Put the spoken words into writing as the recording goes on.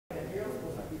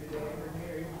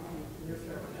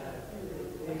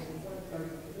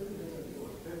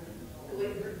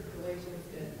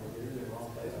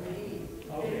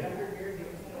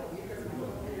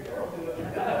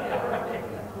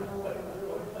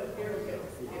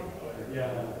Yeah.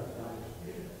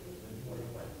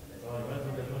 Well, it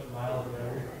wasn't as much miles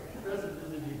there.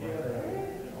 President did you get?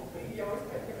 You always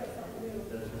pick up something new.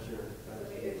 That's for sure.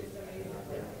 It's just amazing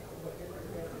what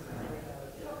different dresses are made out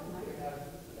of.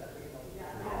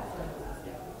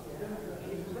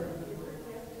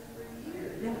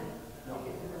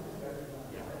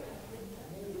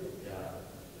 Yeah.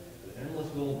 Endless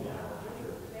gold mine, for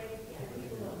sure.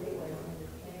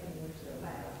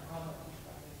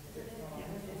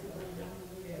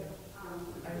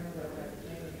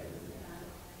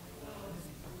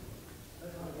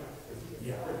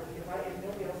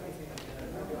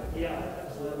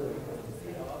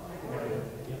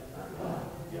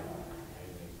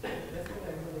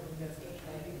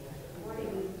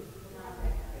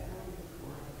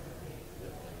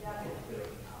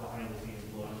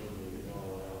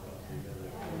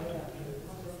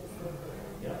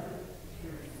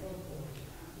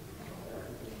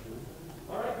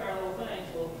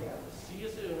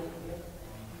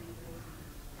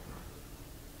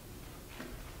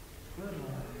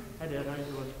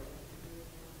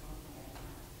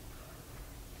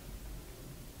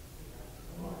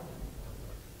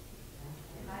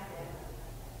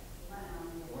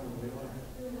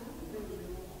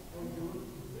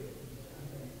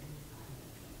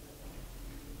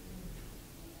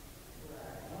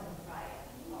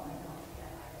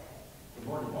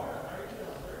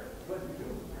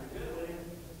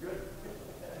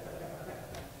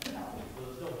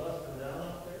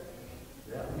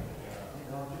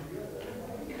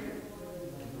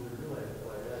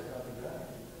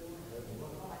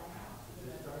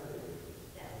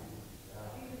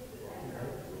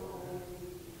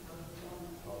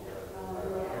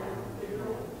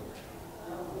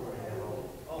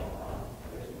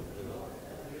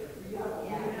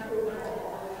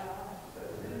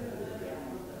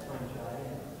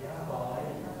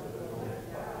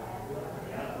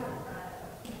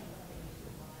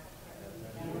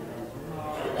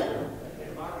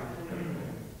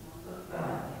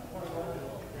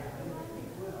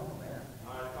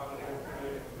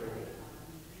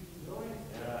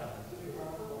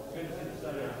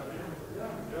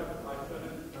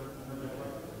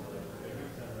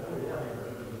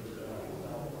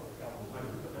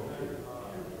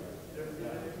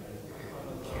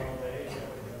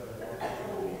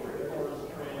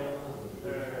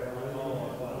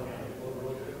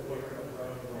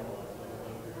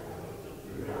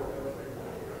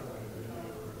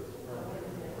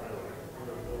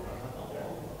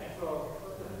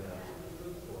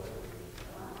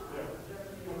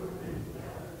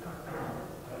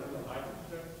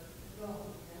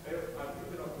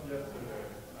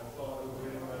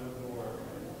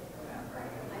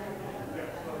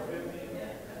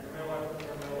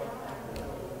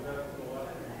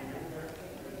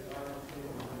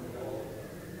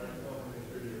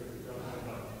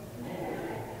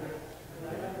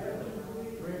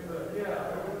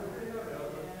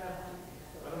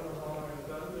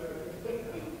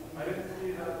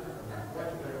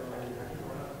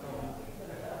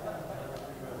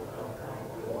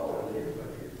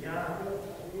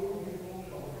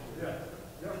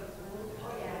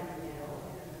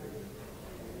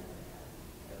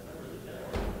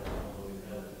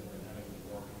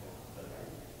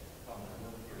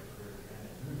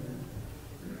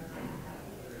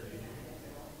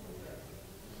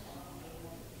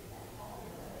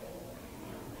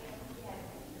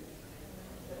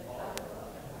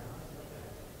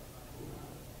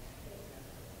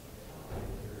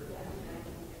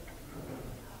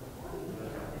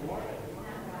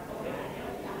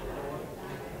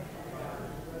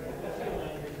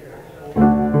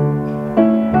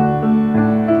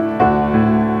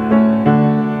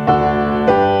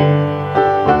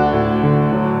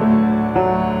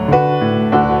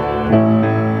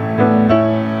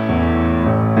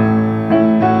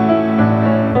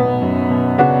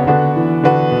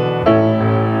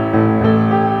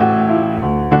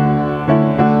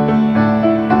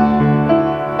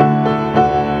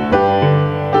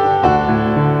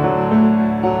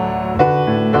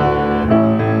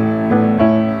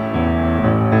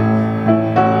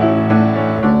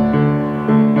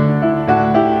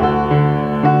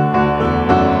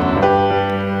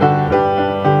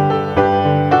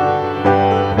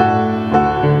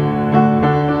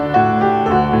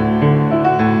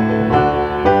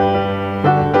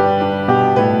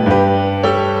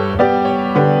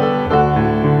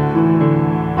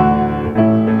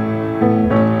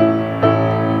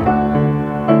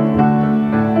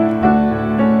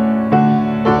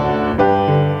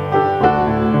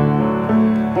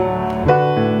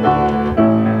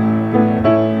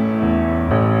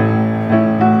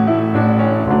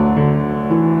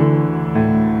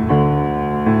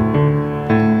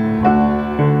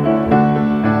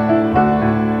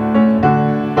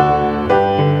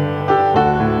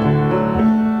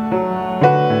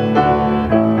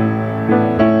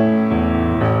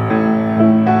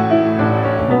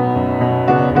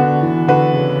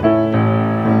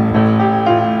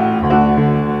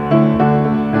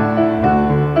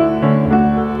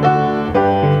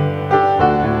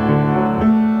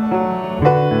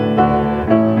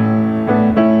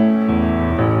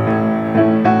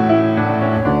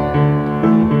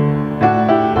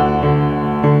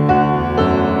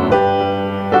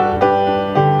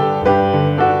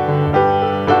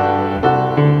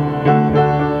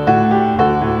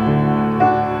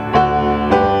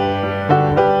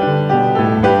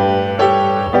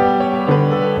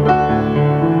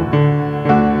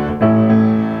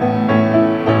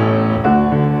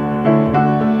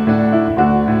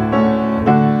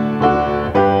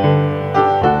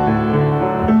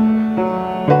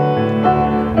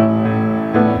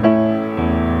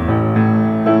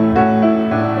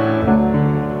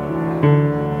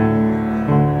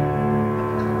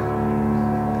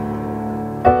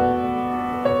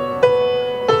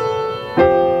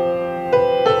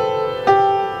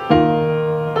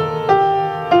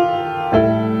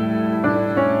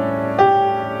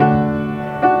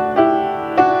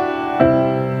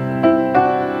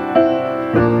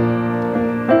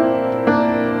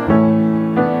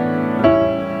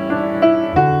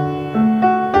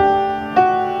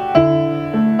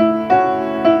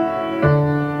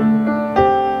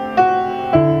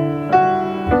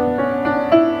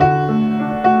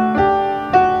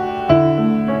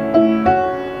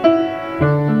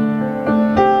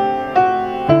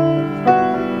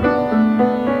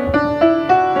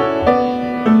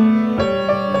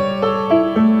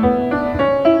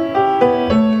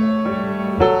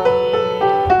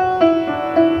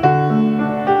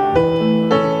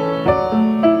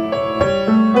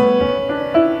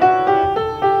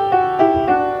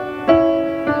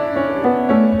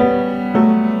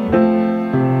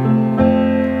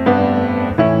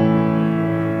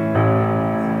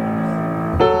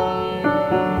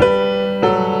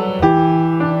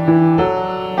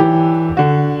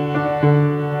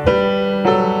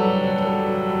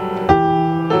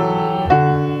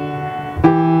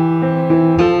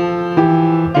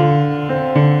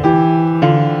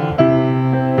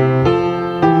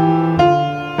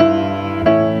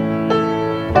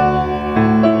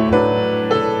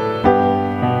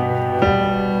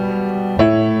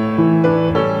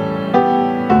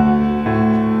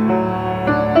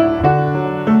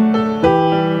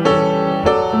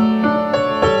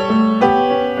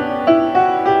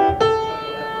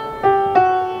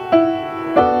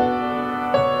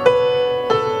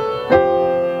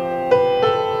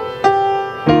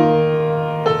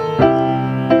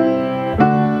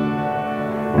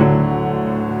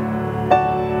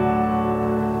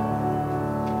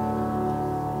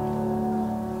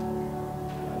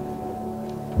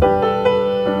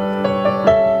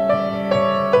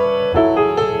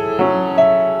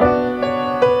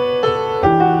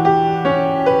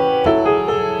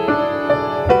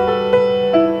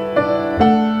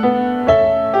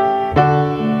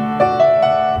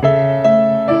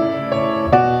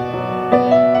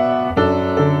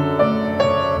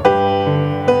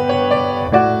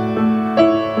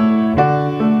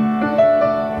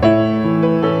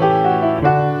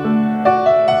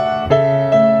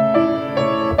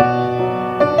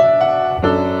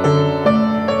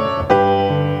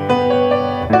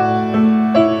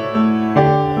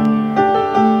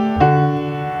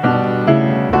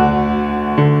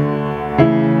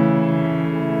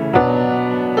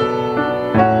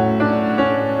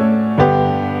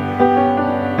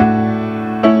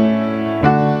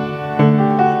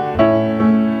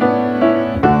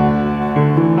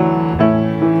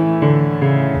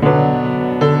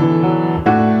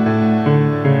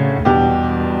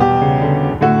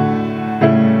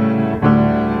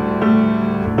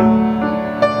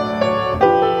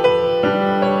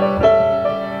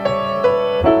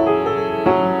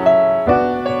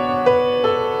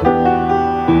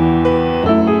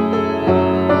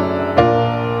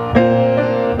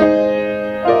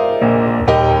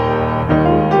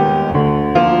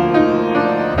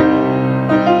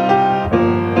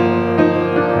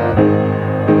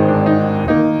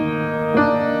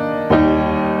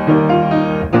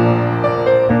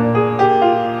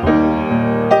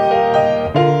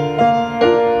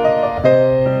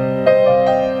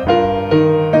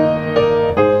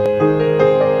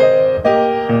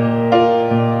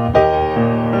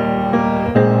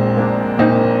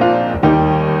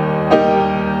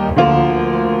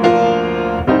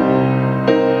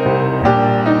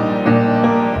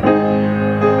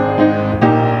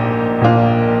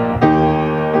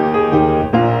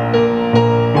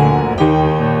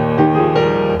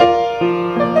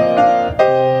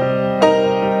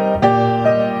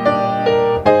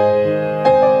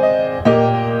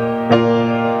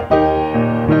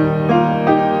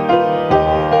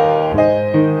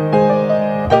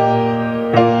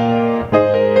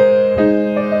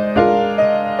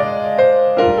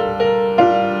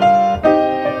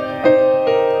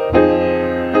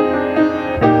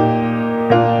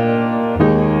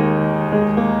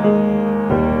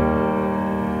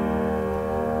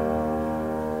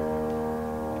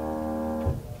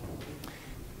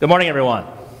 Good morning, everyone.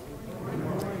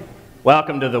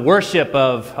 Welcome to the worship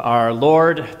of our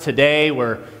Lord today.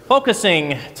 We're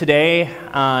focusing today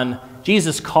on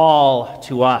Jesus' call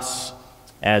to us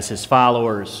as his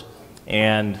followers.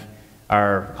 And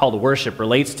our call to worship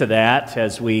relates to that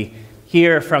as we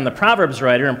hear from the Proverbs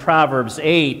writer in Proverbs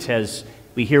 8, as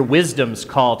we hear wisdom's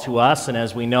call to us, and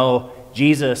as we know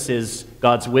Jesus is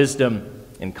God's wisdom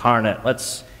incarnate.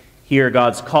 Let's hear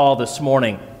God's call this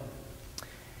morning.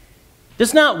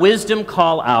 Does not wisdom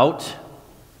call out?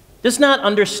 Does not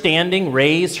understanding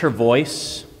raise her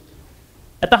voice?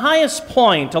 At the highest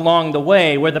point along the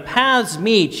way, where the paths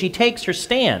meet, she takes her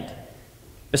stand.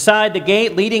 Beside the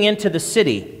gate leading into the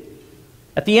city,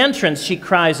 at the entrance she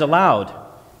cries aloud,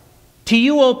 "To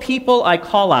you, O people, I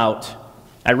call out.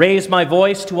 I raise my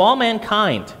voice to all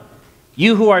mankind.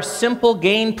 You who are simple,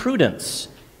 gain prudence.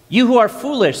 You who are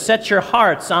foolish, set your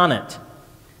hearts on it.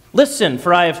 Listen,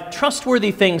 for I have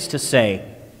trustworthy things to say.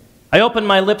 I open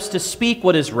my lips to speak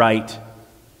what is right.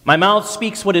 My mouth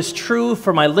speaks what is true,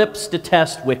 for my lips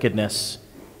detest wickedness.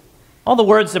 All the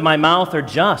words of my mouth are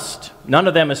just. None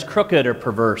of them is crooked or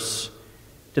perverse.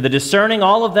 To the discerning,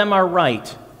 all of them are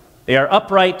right. They are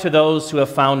upright to those who have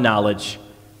found knowledge.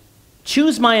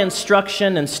 Choose my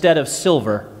instruction instead of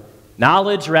silver,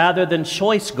 knowledge rather than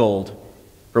choice gold.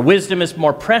 For wisdom is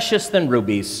more precious than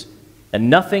rubies, and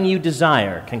nothing you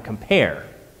desire can compare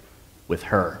with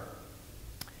her."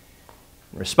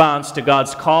 In response to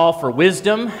God's call for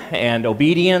wisdom and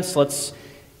obedience, let's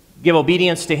give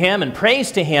obedience to him and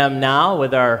praise to him now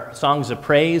with our songs of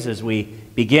praise as we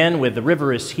begin with "The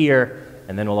River is Here,"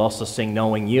 and then we'll also sing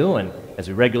 "Knowing You." And as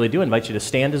we regularly do, I invite you to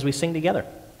stand as we sing together.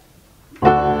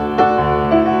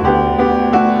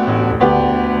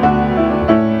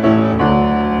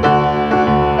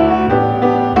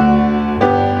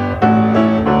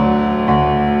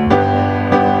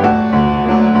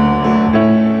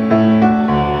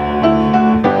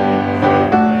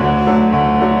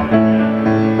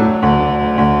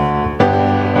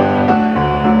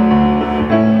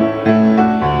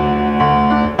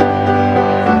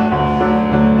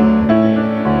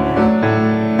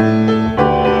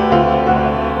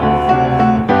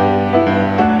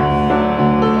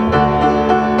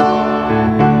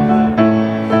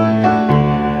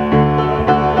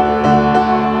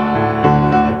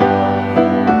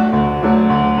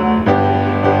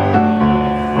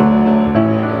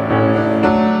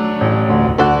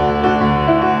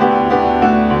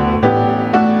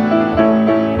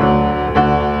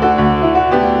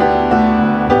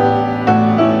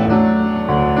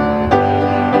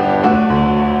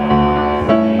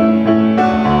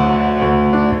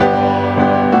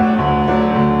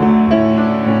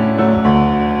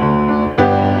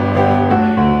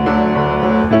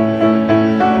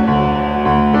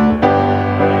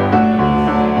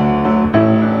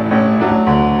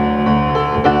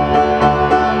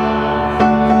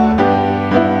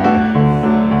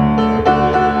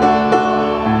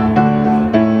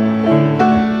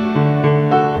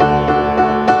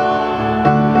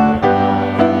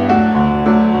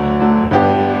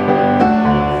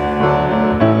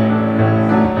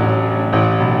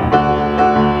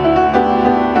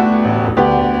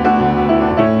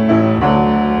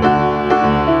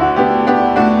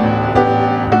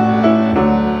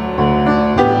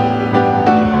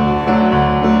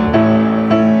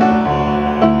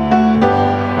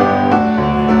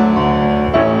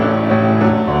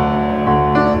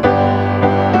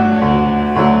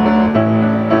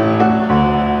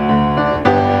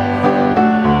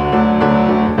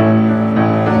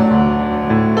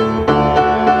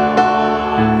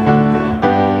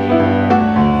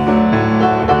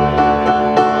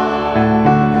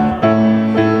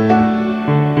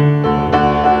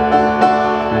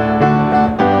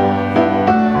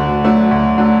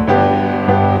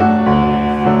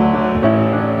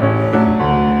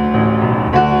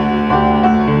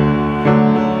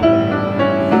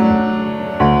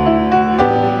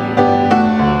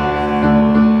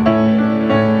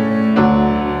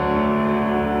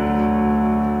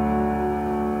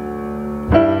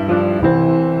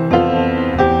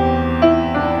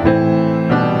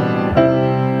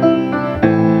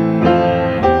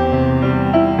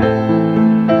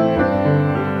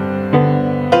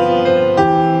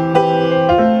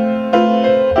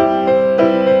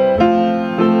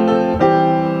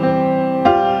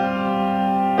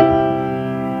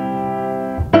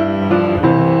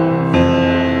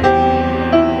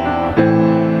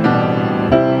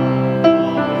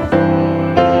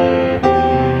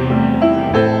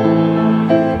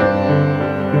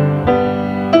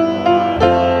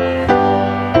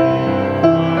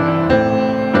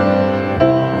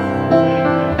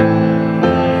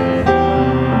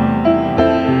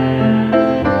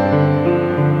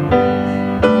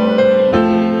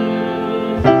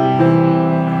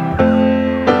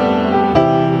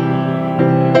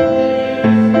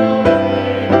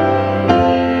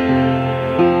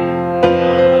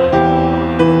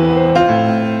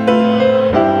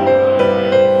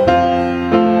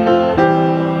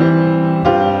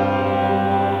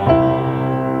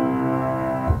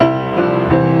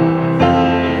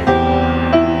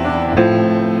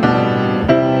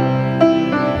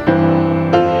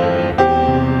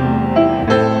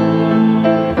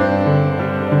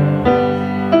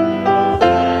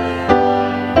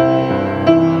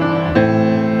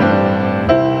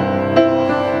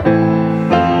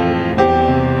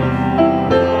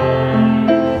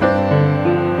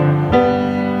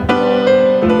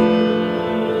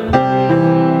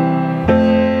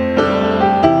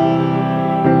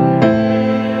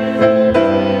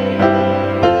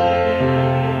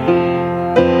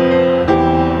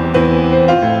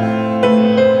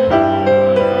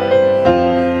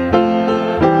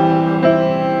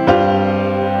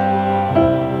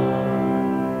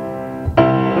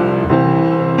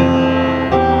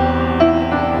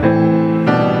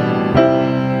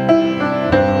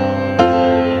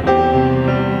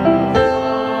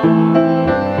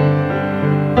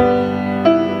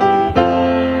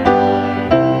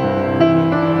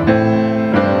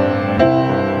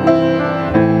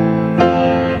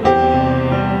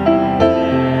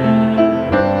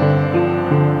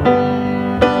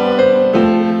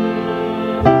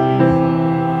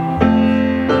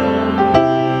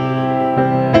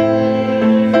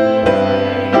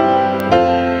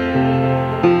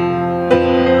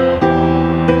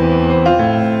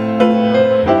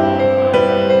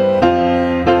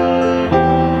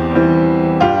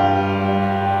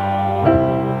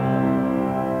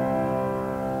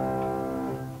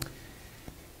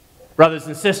 Brothers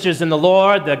and sisters in the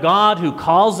Lord, the God who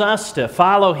calls us to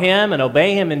follow him and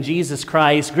obey him in Jesus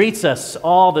Christ greets us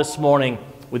all this morning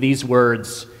with these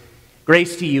words: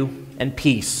 grace to you and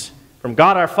peace from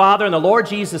God our Father and the Lord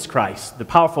Jesus Christ, the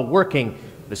powerful working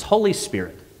of his Holy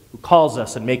Spirit, who calls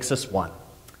us and makes us one.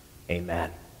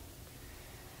 Amen.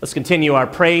 Let's continue our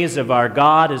praise of our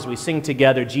God as we sing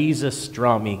together, Jesus,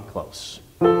 Draw Me Close.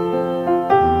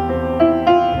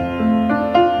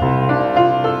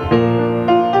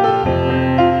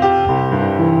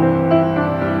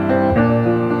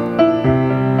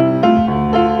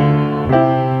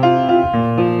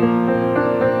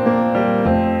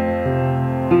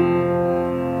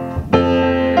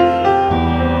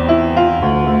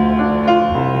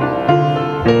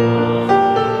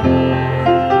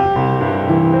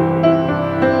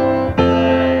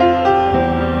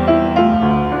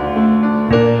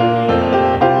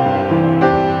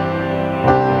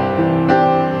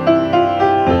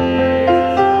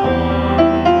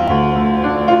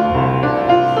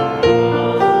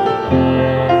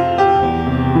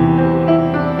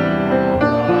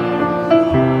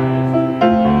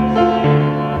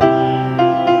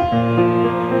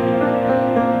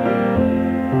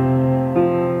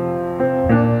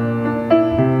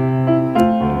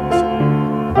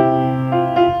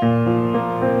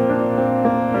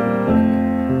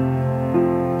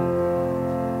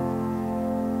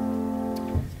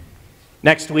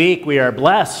 Next week, we are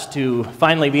blessed to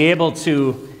finally be able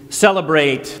to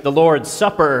celebrate the Lord's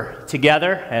Supper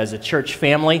together as a church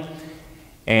family.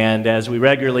 And as we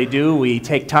regularly do, we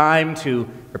take time to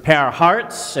prepare our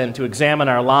hearts and to examine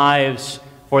our lives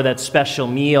for that special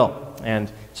meal.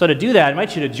 And so to do that, I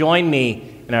invite you to join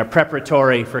me in our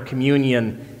preparatory for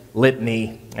communion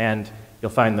litany, and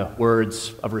you'll find the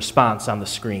words of response on the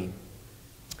screen.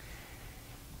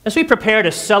 As we prepare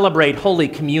to celebrate Holy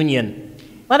Communion,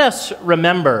 let us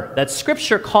remember that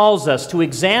Scripture calls us to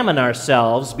examine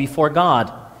ourselves before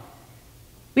God.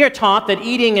 We are taught that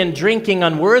eating and drinking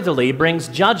unworthily brings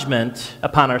judgment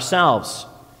upon ourselves.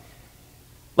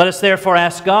 Let us therefore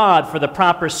ask God for the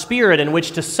proper spirit in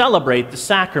which to celebrate the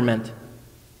sacrament.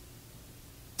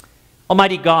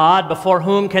 Almighty God, before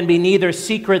whom can be neither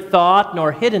secret thought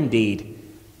nor hidden deed,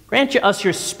 grant us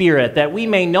your Spirit that we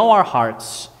may know our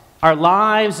hearts, our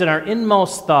lives, and our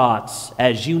inmost thoughts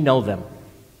as you know them.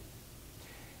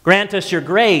 Grant us your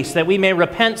grace that we may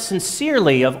repent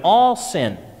sincerely of all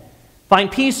sin,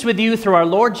 find peace with you through our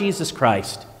Lord Jesus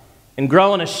Christ, and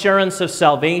grow in assurance of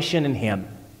salvation in him.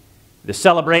 The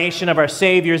celebration of our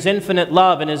Savior's infinite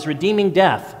love and his redeeming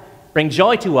death bring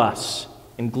joy to us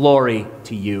and glory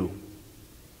to you.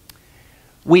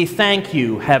 We thank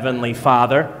you, Heavenly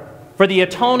Father, for the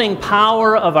atoning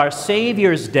power of our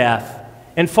Savior's death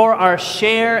and for our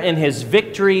share in his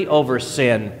victory over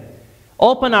sin.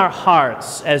 Open our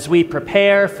hearts as we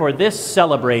prepare for this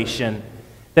celebration,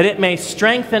 that it may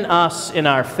strengthen us in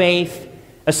our faith,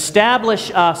 establish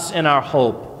us in our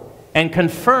hope, and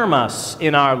confirm us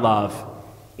in our love.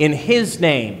 In his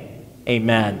name,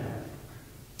 amen.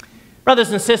 Brothers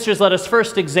and sisters, let us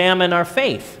first examine our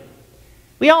faith.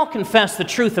 We all confess the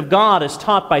truth of God as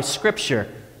taught by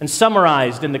Scripture and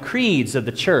summarized in the creeds of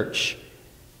the church.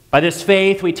 By this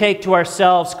faith, we take to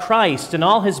ourselves Christ and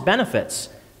all his benefits,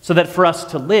 so that for us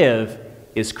to live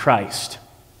is Christ.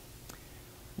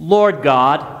 Lord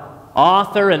God,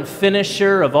 author and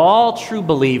finisher of all true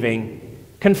believing,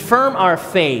 confirm our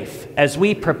faith as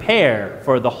we prepare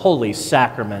for the Holy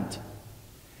Sacrament.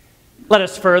 Let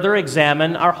us further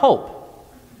examine our hope.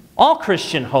 All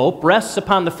Christian hope rests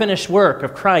upon the finished work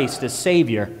of Christ as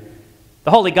Savior. The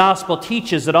Holy Gospel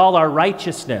teaches that all our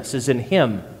righteousness is in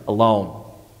him alone.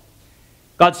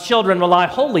 God's children rely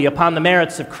wholly upon the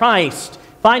merits of Christ,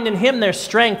 find in him their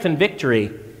strength and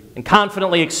victory, and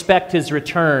confidently expect his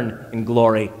return in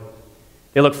glory.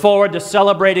 They look forward to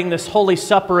celebrating this Holy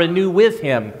Supper anew with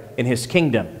him in his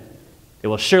kingdom. They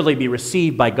will surely be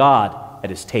received by God at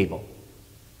his table.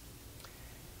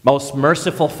 Most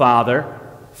merciful Father,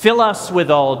 fill us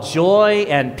with all joy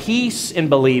and peace in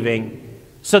believing,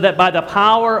 so that by the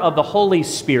power of the Holy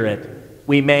Spirit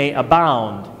we may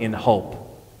abound in hope.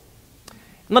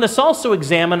 And let us also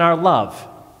examine our love,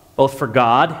 both for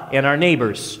God and our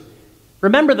neighbors.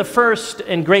 Remember the first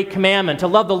and great commandment, to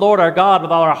love the Lord our God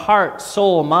with all our heart,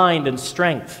 soul, mind, and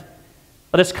strength.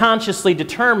 Let us consciously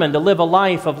determine to live a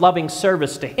life of loving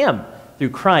service to him through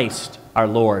Christ our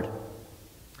Lord.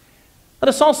 Let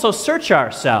us also search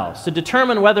ourselves to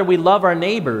determine whether we love our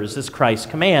neighbors as Christ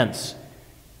commands.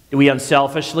 Do we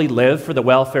unselfishly live for the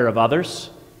welfare of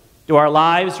others? Do our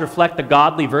lives reflect the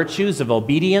godly virtues of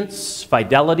obedience,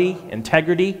 fidelity,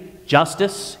 integrity,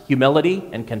 justice, humility,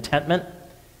 and contentment?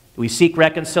 Do we seek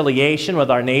reconciliation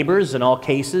with our neighbors in all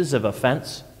cases of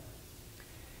offense?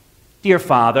 Dear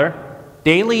Father,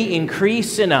 daily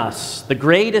increase in us the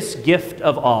greatest gift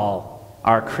of all,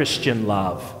 our Christian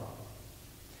love.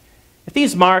 If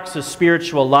these marks of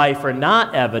spiritual life are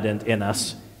not evident in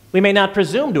us, we may not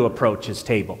presume to approach his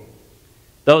table.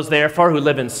 Those, therefore, who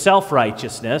live in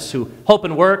self-righteousness, who hope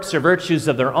in works or virtues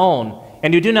of their own,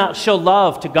 and who do not show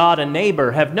love to God and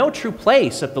neighbor, have no true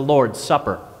place at the Lord's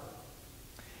Supper.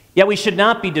 Yet we should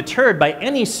not be deterred by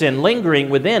any sin lingering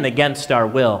within against our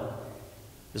will.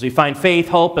 As we find faith,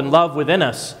 hope, and love within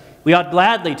us, we ought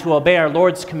gladly to obey our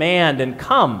Lord's command and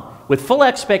come with full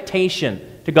expectation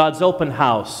to God's open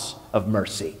house of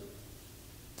mercy.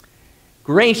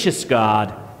 Gracious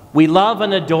God, we love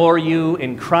and adore you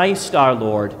in Christ our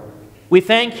Lord. We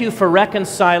thank you for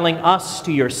reconciling us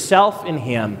to yourself in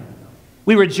him.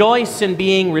 We rejoice in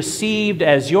being received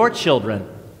as your children.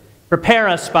 Prepare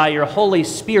us by your Holy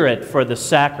Spirit for the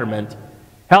sacrament.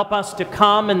 Help us to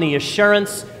come in the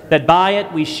assurance that by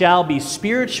it we shall be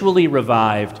spiritually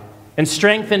revived and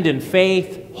strengthened in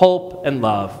faith, hope, and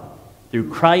love. Through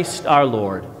Christ our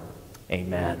Lord.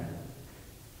 Amen.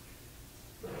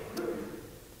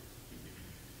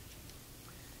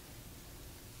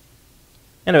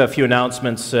 And I have a few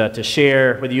announcements to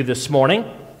share with you this morning.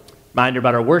 Reminder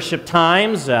about our worship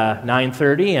times,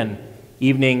 9:30 and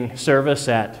evening service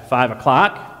at 5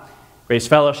 o'clock. Grace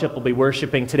Fellowship will be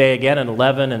worshiping today again at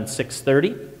 11 and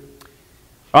 6:30.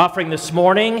 Our offering this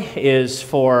morning is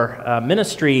for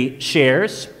ministry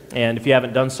shares, and if you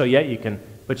haven't done so yet, you can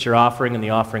put your offering in the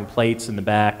offering plates in the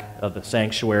back of the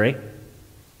sanctuary.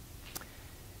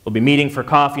 We'll be meeting for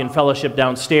coffee and fellowship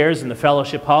downstairs in the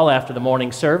fellowship hall after the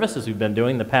morning service, as we've been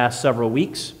doing the past several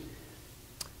weeks.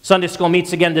 Sunday school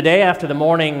meets again today after the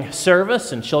morning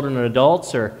service, and children and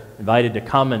adults are invited to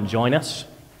come and join us.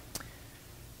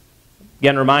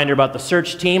 Again, a reminder about the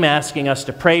search team, asking us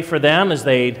to pray for them as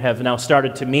they have now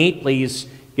started to meet. Please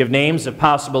give names of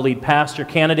possible lead pastor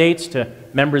candidates to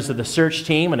members of the search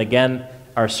team. And again,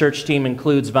 our search team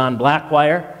includes Von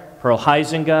Blackwire, Pearl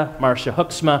Heisinger, Marcia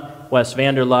Hooksma, Wes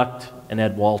Vanderlucht, and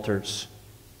Ed Walters.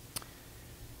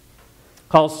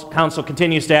 Council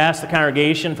continues to ask the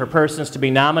congregation for persons to be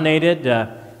nominated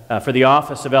for the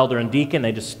office of elder and deacon.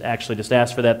 They just asked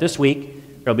for that this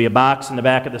week. There'll be a box in the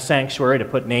back of the sanctuary to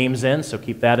put names in, so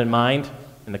keep that in mind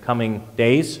in the coming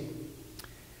days.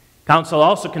 Council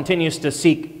also continues to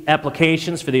seek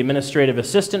applications for the administrative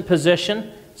assistant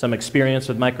position. Some experience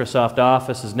with Microsoft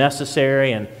Office is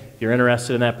necessary, and if you're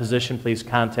interested in that position, please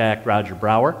contact Roger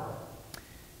Brower.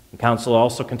 And Council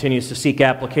also continues to seek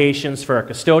applications for a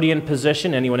custodian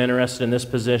position. Anyone interested in this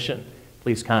position,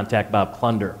 please contact Bob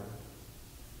Klunder.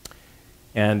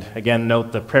 And again,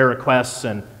 note the prayer requests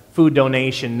and food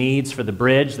donation needs for the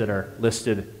bridge that are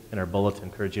listed in our bulletin. I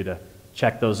encourage you to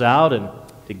check those out and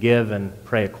to give and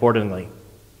pray accordingly.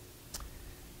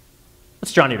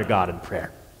 Let's draw near to God in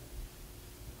prayer.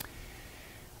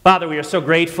 Father, we are so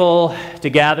grateful to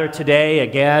gather today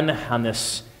again on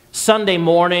this Sunday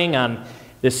morning, on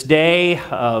this day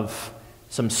of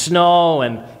some snow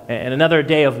and another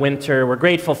day of winter. We're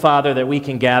grateful, Father, that we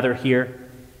can gather here.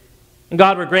 And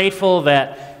God, we're grateful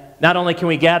that not only can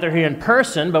we gather here in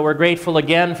person, but we're grateful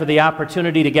again for the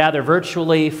opportunity to gather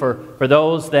virtually for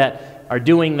those that are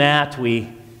doing that. We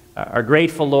are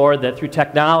grateful, Lord, that through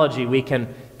technology we can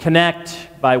connect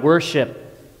by worship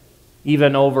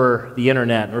even over the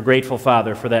internet. And we're grateful,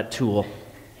 Father, for that tool.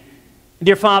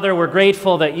 Dear Father, we're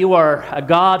grateful that you are a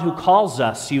God who calls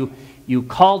us. You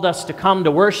called us to come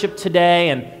to worship today,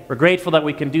 and we're grateful that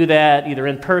we can do that either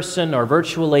in person or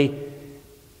virtually.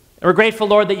 And we're grateful,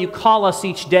 Lord, that you call us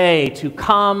each day to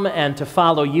come and to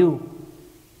follow you.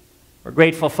 We're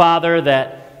grateful, Father,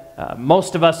 that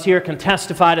most of us here can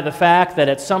testify to the fact that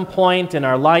at some point in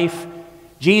our life,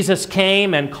 Jesus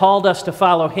came and called us to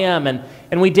follow him,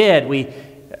 and we did. We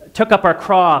took up our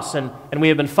cross, and we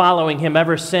have been following him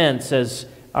ever since as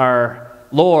our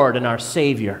Lord and our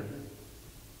Savior.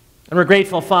 And we're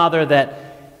grateful, Father, that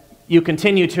you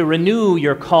continue to renew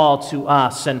your call to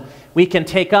us, and we can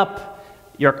take up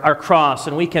our cross,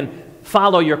 and we can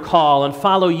follow your call and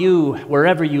follow you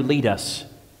wherever you lead us.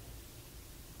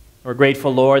 We're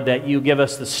grateful, Lord, that you give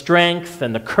us the strength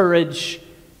and the courage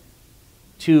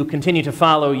to continue to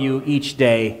follow you each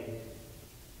day,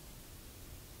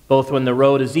 both when the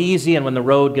road is easy and when the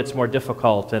road gets more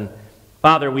difficult. And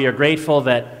Father, we are grateful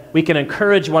that we can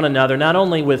encourage one another, not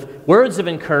only with words of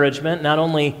encouragement, not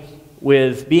only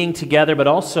with being together, but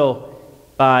also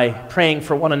by praying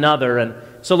for one another. And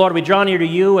so, Lord, we draw near to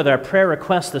you with our prayer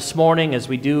requests this morning, as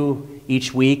we do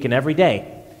each week and every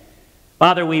day.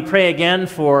 Father, we pray again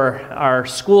for our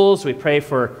schools. We pray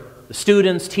for the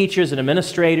students, teachers, and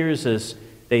administrators as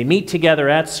they meet together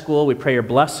at school. We pray your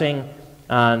blessing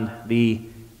on the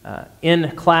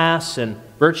in-class and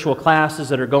virtual classes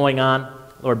that are going on.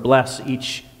 Lord, bless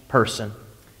each person.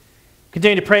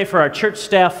 Continue to pray for our church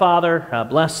staff, Father.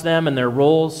 Bless them and their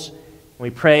roles.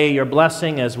 We pray your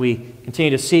blessing as we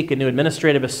continue to seek a new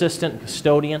administrative assistant and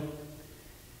custodian.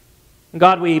 And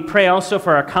God, we pray also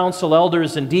for our council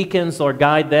elders and deacons. Lord,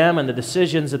 guide them and the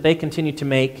decisions that they continue to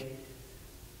make.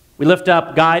 We lift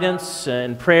up guidance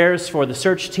and prayers for the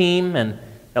search team, and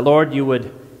that, Lord, you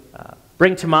would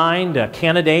bring to mind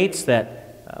candidates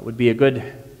that would be a good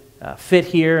fit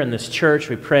here in this church.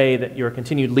 We pray that your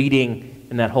continued leading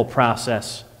in that whole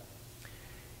process.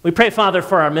 We pray, Father,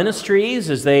 for our ministries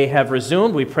as they have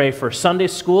resumed. We pray for Sunday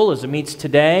school as it meets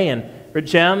today, and for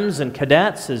GEMS and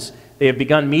cadets as they have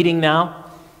begun meeting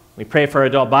now. We pray for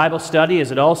adult Bible study as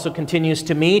it also continues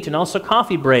to meet, and also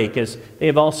coffee break as they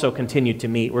have also continued to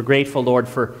meet. We're grateful, Lord,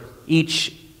 for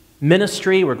each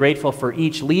ministry. We're grateful for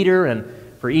each leader and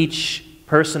for each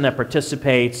person that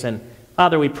participates. And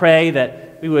Father, we pray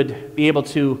that we would be able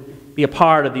to be a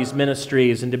part of these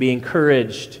ministries and to be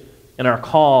encouraged in our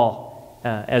call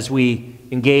as we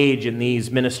engage in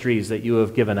these ministries that you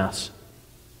have given us.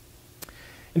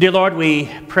 And dear Lord, we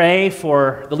pray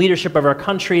for the leadership of our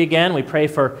country again. We pray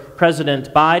for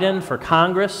President Biden, for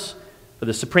Congress, for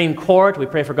the Supreme Court. We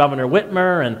pray for Governor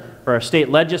Whitmer and for our state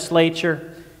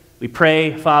legislature. We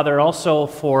pray, Father, also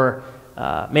for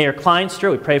Mayor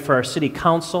Kleinstra. We pray for our city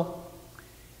council.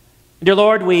 And dear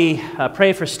Lord, we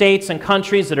pray for states and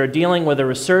countries that are dealing with a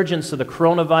resurgence of the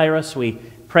coronavirus. We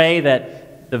pray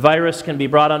that the virus can be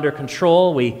brought under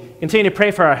control. We continue to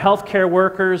pray for our healthcare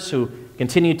workers who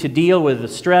continue to deal with the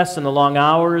stress and the long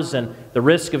hours and the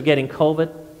risk of getting COVID.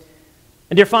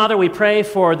 And dear Father, we pray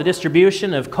for the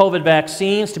distribution of COVID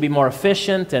vaccines to be more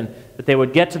efficient and that they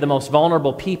would get to the most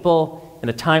vulnerable people in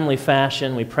a timely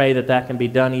fashion. We pray that that can be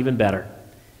done even better.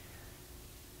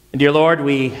 And dear Lord,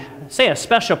 we say a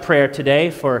special prayer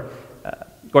today for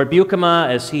Gord Bukema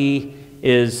as he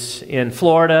is in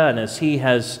Florida and as he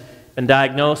has been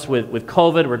diagnosed with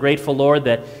COVID. We're grateful, Lord,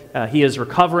 that he is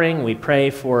recovering. We pray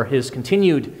for his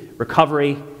continued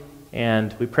recovery,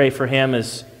 and we pray for him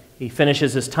as he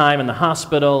finishes his time in the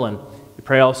hospital. And we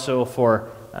pray also for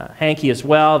Hanky as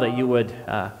well, that you would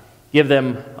give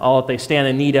them all that they stand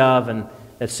in need of, and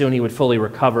that soon he would fully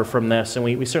recover from this. And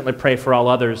we certainly pray for all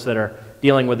others that are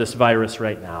dealing with this virus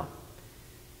right now.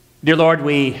 Dear Lord,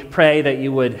 we pray that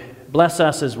you would bless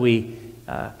us as we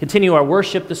continue our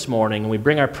worship this morning, and we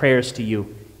bring our prayers to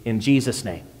you in Jesus'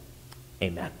 name.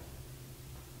 Amen.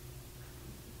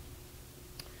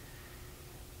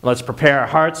 Let's prepare our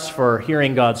hearts for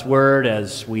hearing God's word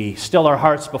as we still our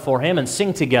hearts before him and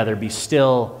sing together, "Be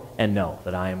still and know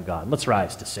that I am God." Let's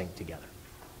rise to sing together.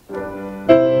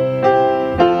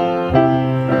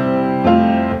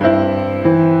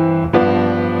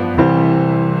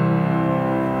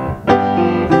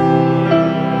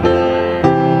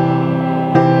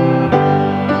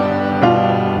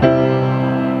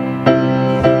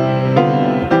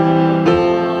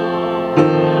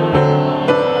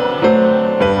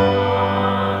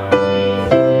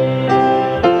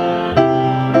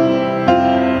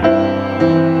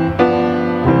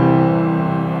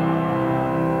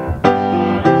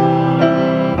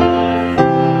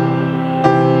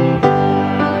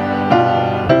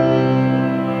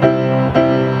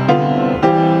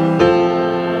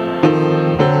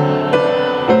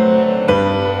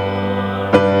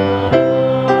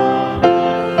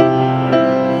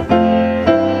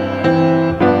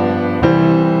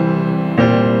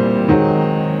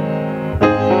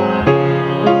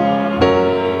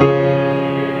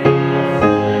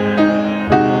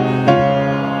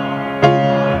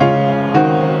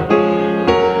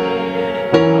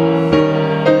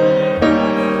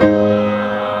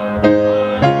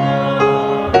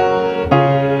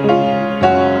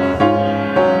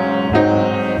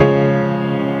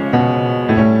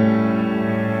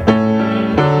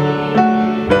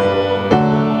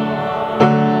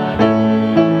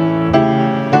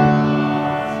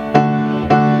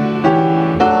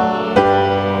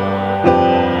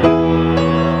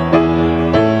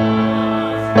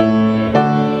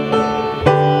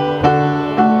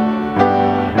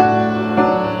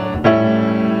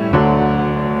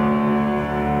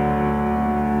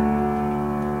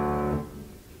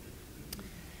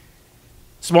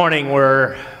 This morning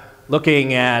we're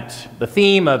looking at the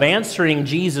theme of answering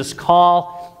Jesus'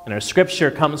 call, and our scripture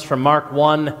comes from Mark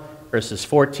 1, verses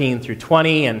 14 through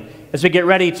 20. And as we get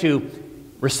ready to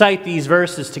recite these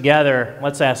verses together,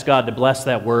 let's ask God to bless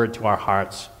that word to our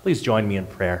hearts. Please join me in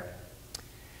prayer.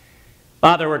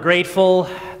 Father, we're grateful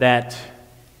that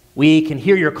we can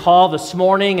hear your call this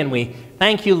morning, and we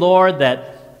thank you, Lord,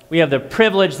 that we have the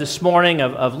privilege this morning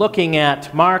of looking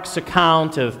at Mark's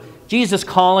account of Jesus'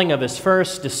 calling of his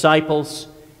first disciples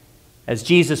as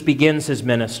Jesus begins his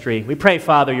ministry. We pray,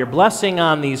 Father, your blessing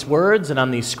on these words and on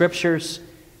these scriptures,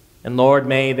 and Lord,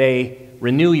 may they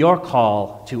renew your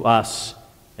call to us,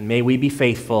 and may we be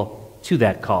faithful to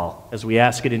that call, as we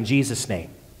ask it in Jesus' name.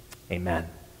 Amen.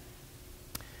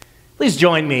 Please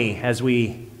join me as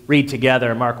we read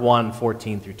together Mark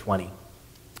 1:14 through 20.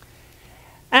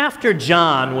 After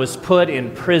John was put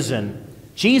in prison,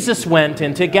 Jesus went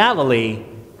into Galilee,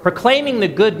 proclaiming the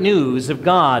good news of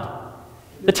God.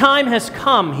 The time has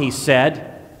come, he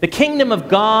said. The kingdom of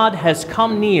God has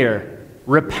come near.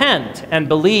 Repent and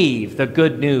believe the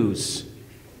good news.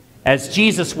 As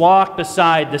Jesus walked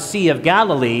beside the Sea of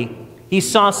Galilee, he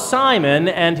saw Simon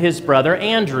and his brother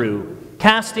Andrew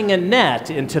casting a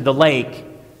net into the lake,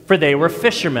 for they were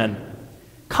fishermen.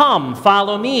 "Come,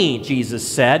 follow me," Jesus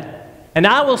said, "and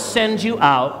I will send you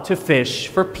out to fish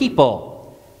for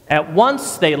people." At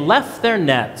once they left their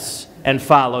nets and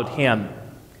followed him.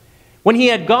 When he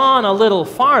had gone a little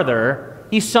farther,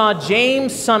 he saw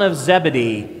James, son of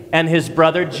Zebedee, and his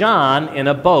brother John in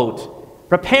a boat,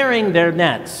 preparing their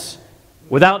nets.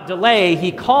 Without delay,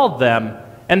 he called them,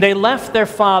 and they left their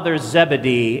father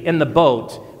Zebedee in the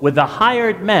boat with the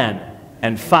hired men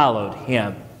and followed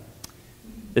him.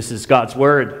 This is God's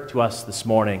word to us this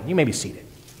morning. You may be seated.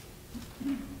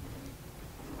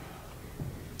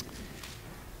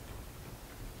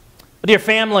 Dear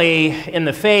family in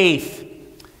the faith,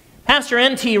 Pastor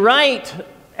N.T. Wright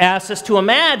asks us to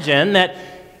imagine that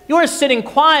you are sitting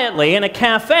quietly in a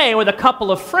cafe with a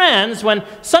couple of friends when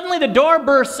suddenly the door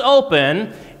bursts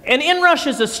open and in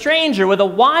rushes a stranger with a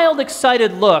wild,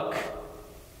 excited look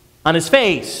on his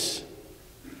face.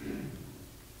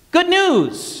 "Good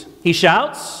news," he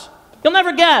shouts. "You'll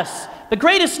never guess. The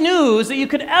greatest news that you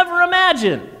could ever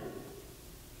imagine."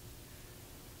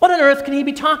 What on earth can he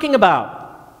be talking about?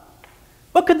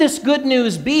 What could this good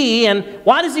news be, and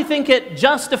why does he think it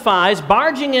justifies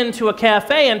barging into a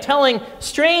cafe and telling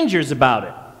strangers about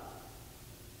it?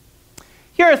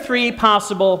 Here are three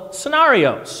possible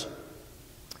scenarios.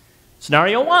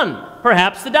 Scenario one,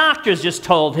 perhaps the doctors just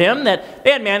told him that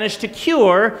they had managed to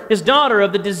cure his daughter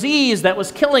of the disease that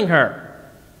was killing her.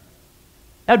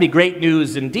 That would be great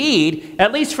news indeed,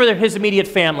 at least for his immediate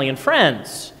family and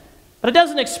friends. But it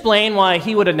doesn't explain why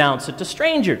he would announce it to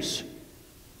strangers.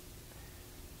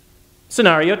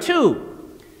 Scenario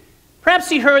two, perhaps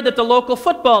he heard that the local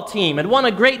football team had won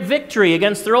a great victory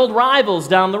against their old rivals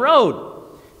down the road.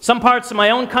 Some parts of my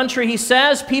own country, he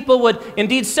says, people would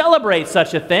indeed celebrate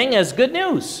such a thing as good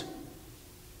news.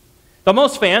 Though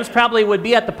most fans probably would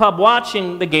be at the pub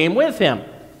watching the game with him.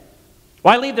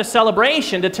 Why leave the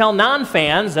celebration to tell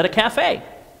non-fans at a cafe?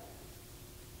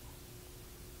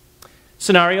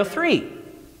 Scenario three,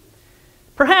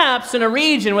 perhaps in a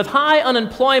region with high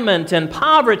unemployment and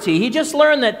poverty, he just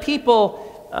learned that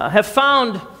people have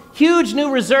found huge new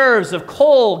reserves of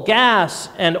coal, gas,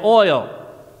 and oil.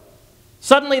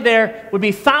 Suddenly there would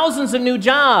be thousands of new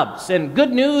jobs and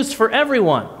good news for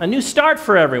everyone, a new start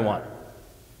for everyone.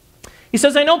 He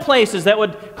says, "I know places that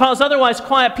would cause otherwise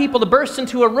quiet people to burst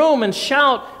into a room and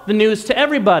shout the news to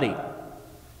everybody."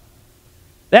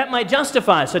 That might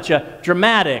justify such a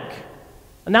dramatic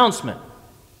announcement.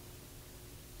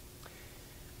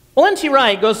 Well, N.T.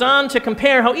 Wright goes on to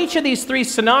compare how each of these three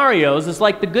scenarios is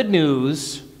like the good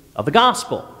news of the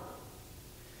gospel.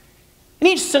 In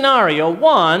each scenario,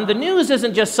 one, the news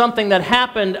isn't just something that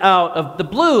happened out of the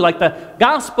blue, like the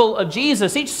gospel of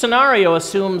Jesus. Each scenario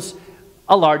assumes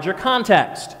a larger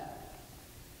context.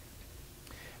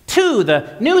 Two,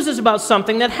 the news is about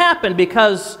something that happened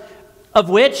because of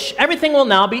which everything will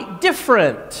now be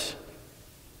different,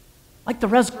 like the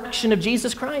resurrection of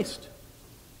Jesus Christ.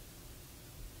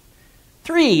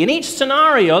 Three, in each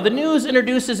scenario, the news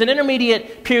introduces an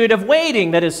intermediate period of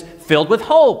waiting that is filled with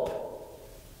hope.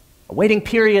 A waiting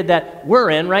period that we're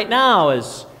in right now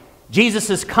as Jesus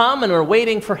has come and we're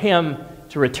waiting for him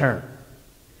to return.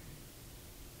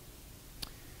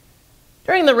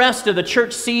 During the rest of the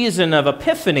church season of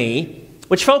Epiphany,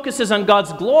 which focuses on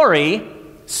God's glory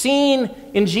seen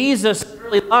in Jesus'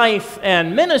 early life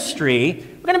and ministry,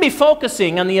 we're going to be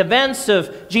focusing on the events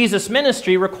of Jesus'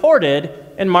 ministry recorded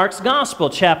in Mark's Gospel,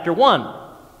 chapter 1.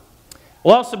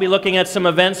 We'll also be looking at some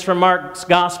events from Mark's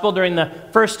Gospel during the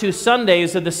first 2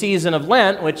 Sundays of the season of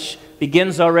Lent, which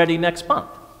begins already next month.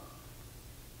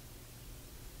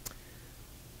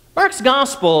 Mark's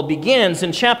gospel begins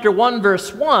in chapter 1,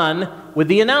 verse 1 with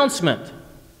the announcement.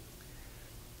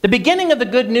 The beginning of the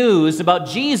good news about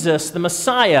Jesus, the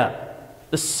Messiah,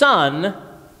 the Son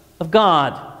of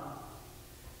God.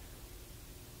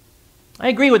 I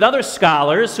agree with other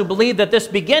scholars who believe that this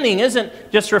beginning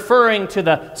isn't just referring to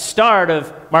the start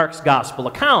of Mark's gospel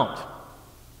account.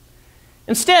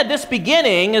 Instead, this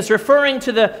beginning is referring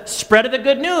to the spread of the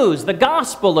good news, the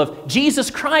gospel of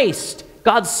Jesus Christ,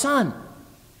 God's Son.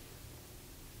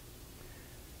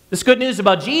 This good news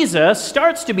about Jesus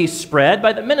starts to be spread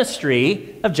by the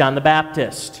ministry of John the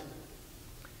Baptist.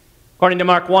 According to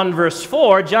Mark 1, verse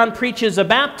 4, John preaches a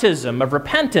baptism of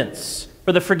repentance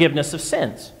for the forgiveness of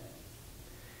sins.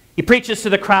 He preaches to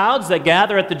the crowds that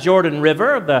gather at the Jordan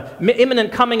River of the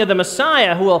imminent coming of the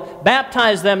Messiah, who will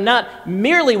baptize them not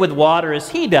merely with water as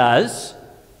he does,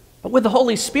 but with the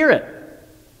Holy Spirit.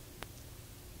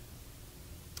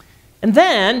 And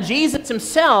then Jesus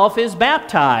himself is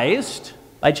baptized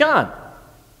by John.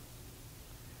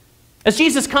 As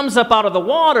Jesus comes up out of the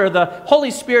water, the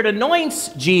Holy Spirit anoints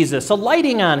Jesus,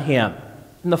 alighting on him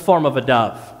in the form of a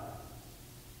dove.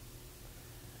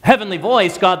 A heavenly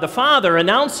voice, God the Father,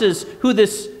 announces who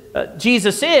this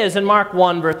Jesus is in Mark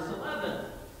 1, verse 11.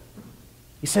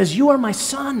 He says, "You are my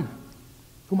Son,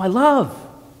 whom I love.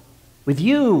 With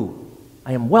you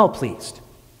I am well pleased."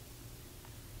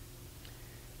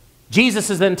 Jesus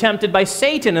is then tempted by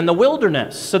Satan in the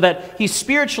wilderness so that he's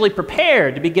spiritually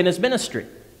prepared to begin his ministry.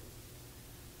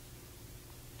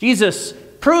 Jesus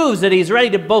proves that he's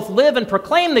ready to both live and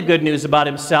proclaim the good news about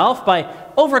himself by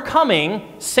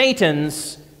overcoming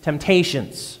Satan's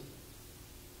temptations.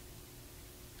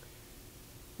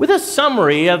 With a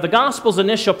summary of the gospel's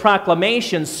initial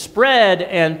proclamation, spread,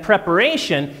 and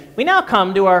preparation, we now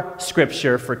come to our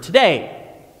scripture for today.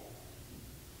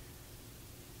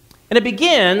 And it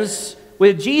begins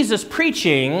with Jesus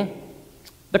preaching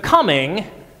the coming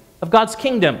of God's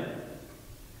kingdom.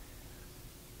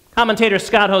 Commentator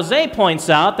Scott Jose points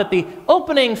out that the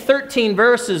opening 13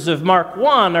 verses of Mark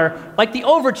 1 are like the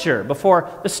overture before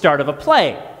the start of a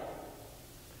play.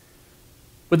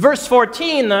 With verse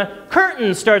 14, the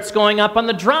curtain starts going up on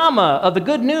the drama of the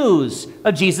good news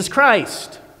of Jesus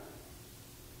Christ.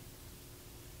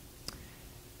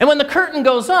 And when the curtain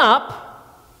goes up,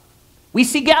 we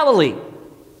see Galilee.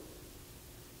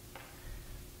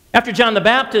 After John the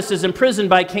Baptist is imprisoned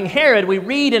by King Herod, we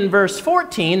read in verse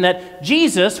 14 that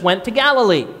Jesus went to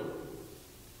Galilee.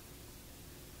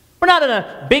 We're not in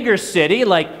a bigger city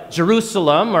like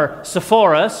Jerusalem or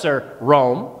Sepphoris or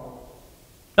Rome.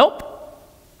 Nope,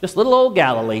 just little old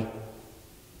Galilee.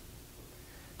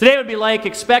 Today would be like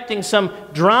expecting some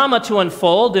drama to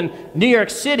unfold in New York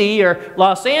City or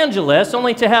Los Angeles,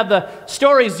 only to have the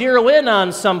story zero in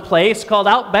on some place called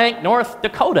Outbank, North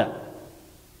Dakota.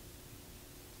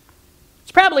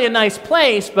 It's probably a nice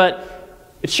place, but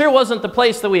it sure wasn't the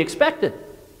place that we expected.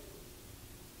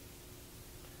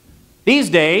 These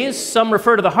days, some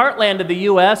refer to the heartland of the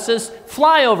U.S. as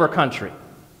flyover country.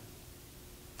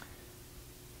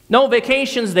 No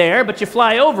vacations there, but you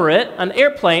fly over it on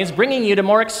airplanes, bringing you to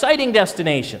more exciting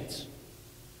destinations.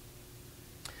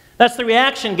 That's the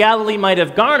reaction Galilee might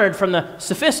have garnered from the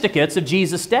sophisticates of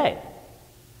Jesus' day.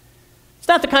 It's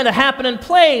not the kind of happening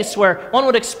place where one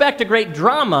would expect a great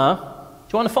drama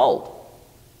to unfold.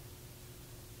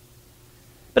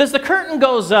 But as the curtain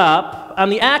goes up on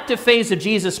the active phase of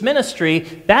Jesus' ministry,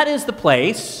 that is the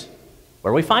place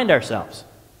where we find ourselves.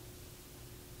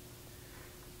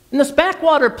 In this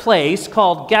backwater place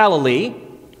called Galilee,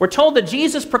 we're told that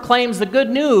Jesus proclaims the good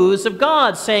news of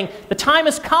God, saying, "The time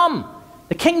has come.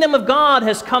 The kingdom of God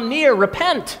has come near.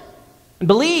 Repent and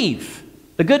believe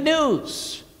the good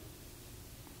news."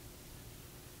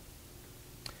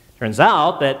 Turns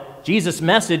out that Jesus'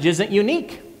 message isn't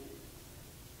unique.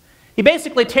 He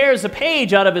basically tears a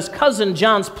page out of his cousin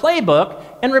John's playbook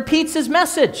and repeats his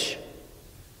message.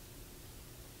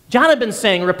 John had been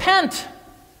saying, "Repent,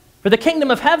 for the kingdom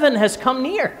of heaven has come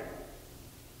near."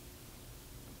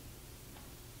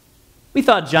 We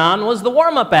thought John was the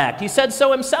warm-up act. He said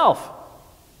so himself.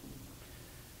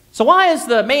 So why is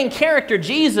the main character,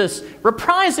 Jesus,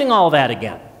 reprising all that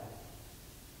again?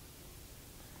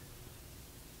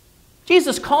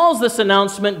 Jesus calls this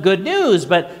announcement good news,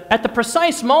 but at the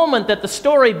precise moment that the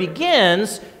story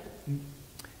begins,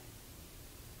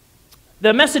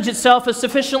 the message itself is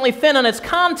sufficiently thin on its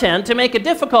content to make it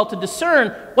difficult to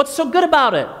discern what's so good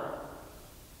about it.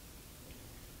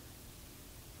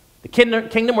 The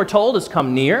kingdom, we're told, has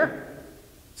come near.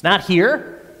 It's not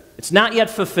here. It's not yet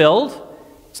fulfilled.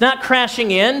 It's not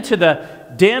crashing into the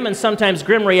dim and sometimes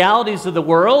grim realities of the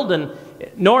world, and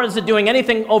nor is it doing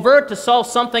anything overt to solve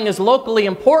something as locally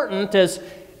important as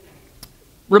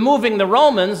removing the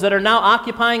Romans that are now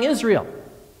occupying Israel.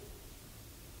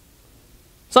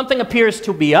 Something appears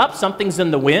to be up, something's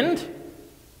in the wind.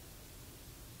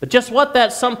 But just what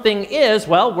that something is,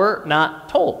 well, we're not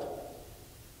told.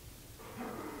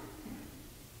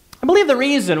 I believe the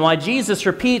reason why Jesus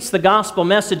repeats the gospel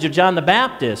message of John the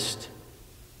Baptist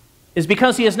is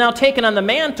because he has now taken on the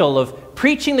mantle of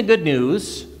preaching the good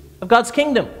news of God's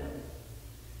kingdom.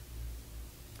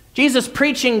 Jesus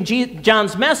preaching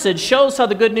John's message shows how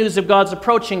the good news of God's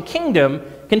approaching kingdom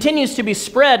continues to be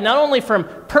spread not only from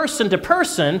person to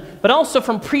person, but also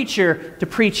from preacher to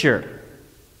preacher.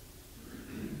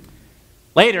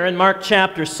 Later in Mark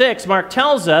chapter 6, Mark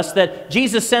tells us that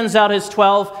Jesus sends out his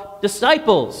 12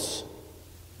 disciples,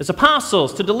 his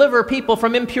apostles, to deliver people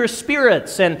from impure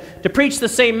spirits and to preach the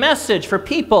same message for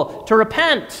people to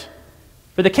repent,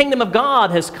 for the kingdom of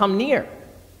God has come near.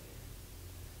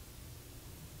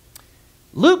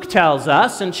 Luke tells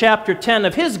us in chapter 10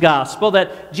 of his gospel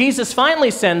that Jesus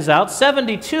finally sends out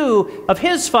 72 of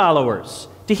his followers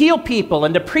to heal people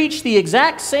and to preach the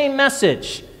exact same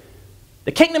message.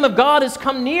 The kingdom of God has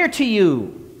come near to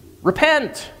you.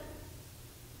 Repent.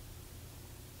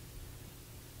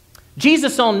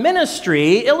 Jesus' own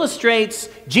ministry illustrates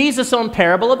Jesus' own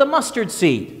parable of the mustard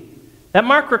seed that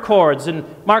Mark records in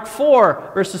Mark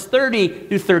 4, verses 30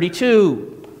 through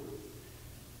 32.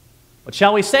 What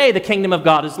shall we say the kingdom of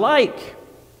God is like?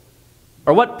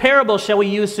 Or what parable shall we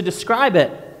use to describe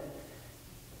it?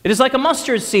 It is like a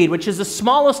mustard seed, which is the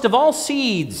smallest of all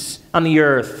seeds on the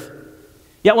earth.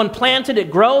 Yet when planted, it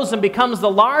grows and becomes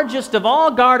the largest of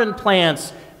all garden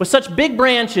plants, with such big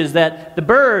branches that the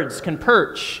birds can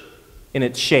perch in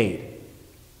its shade.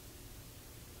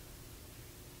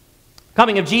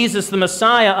 Coming of Jesus the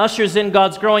Messiah ushers in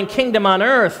God's growing kingdom on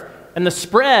earth and the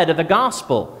spread of the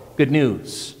gospel, good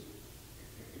news.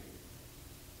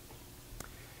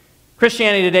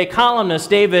 Christianity Today columnist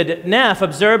David Neff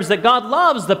observes that God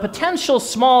loves the potential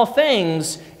small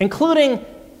things, including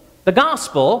the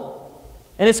gospel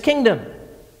and his kingdom.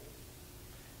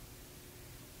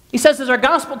 He says, is our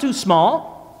gospel too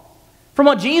small? From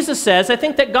what Jesus says, I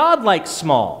think that God likes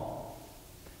small.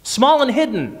 Small and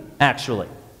hidden, actually.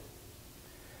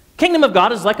 Kingdom of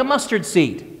God is like a mustard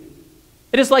seed.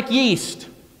 It is like yeast.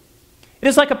 It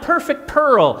is like a perfect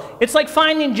pearl. It's like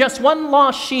finding just one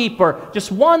lost sheep or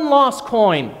just one lost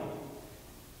coin.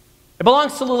 It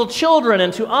belongs to little children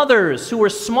and to others who were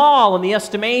small in the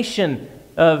estimation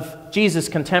of Jesus'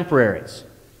 contemporaries.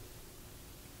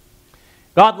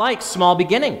 God likes small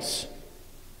beginnings.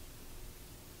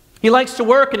 He likes to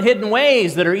work in hidden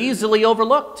ways that are easily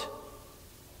overlooked.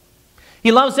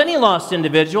 He loves any lost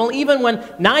individual, even when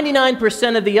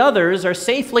 99% of the others are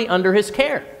safely under his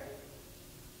care.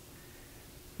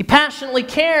 He passionately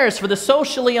cares for the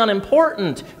socially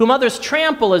unimportant, whom others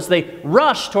trample as they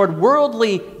rush toward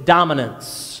worldly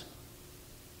dominance.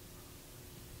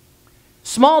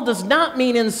 Small does not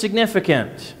mean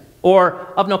insignificant or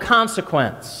of no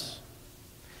consequence.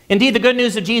 Indeed, the good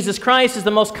news of Jesus Christ is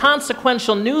the most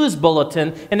consequential news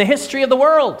bulletin in the history of the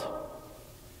world.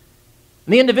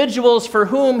 And the individuals for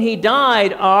whom he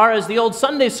died are, as the old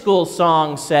Sunday school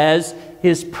song says,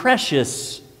 his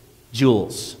precious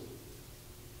jewels.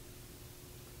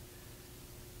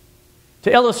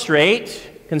 To illustrate,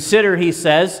 consider, he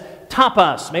says,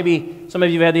 tapas. Maybe some of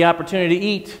you have had the opportunity to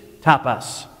eat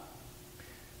tapas.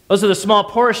 Those are the small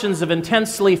portions of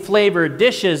intensely flavored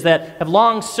dishes that have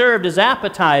long served as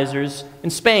appetizers in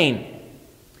Spain.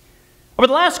 Over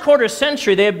the last quarter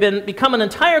century, they have become an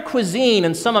entire cuisine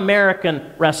in some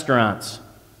American restaurants.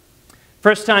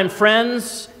 First-time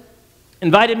friends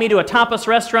invited me to a tapas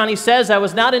restaurant. He says, I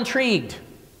was not intrigued.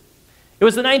 It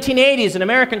was the 1980s, and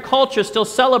American culture still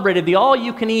celebrated the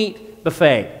all-you-can-eat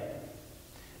buffet.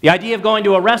 The idea of going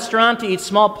to a restaurant to eat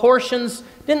small portions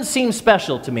didn't seem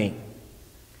special to me.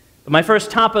 But my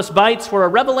first tapas bites were a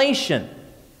revelation,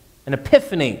 an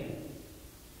epiphany.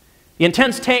 The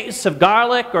intense tastes of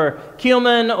garlic or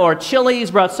cumin or chilies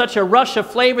brought such a rush of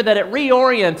flavor that it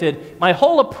reoriented my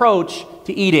whole approach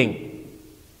to eating.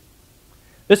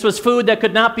 This was food that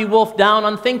could not be wolfed down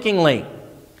unthinkingly.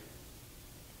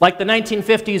 Like the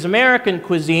 1950s American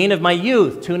cuisine of my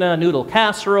youth, tuna noodle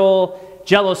casserole,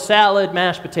 Jell-O salad,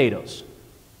 mashed potatoes.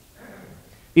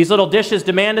 These little dishes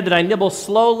demanded that I nibble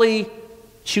slowly,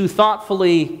 chew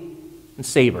thoughtfully, and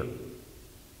savor.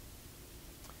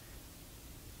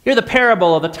 Hear the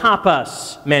parable of the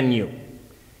tapas menu.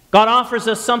 God offers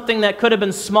us something that could have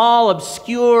been small,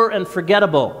 obscure, and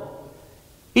forgettable.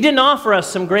 He didn't offer us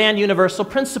some grand universal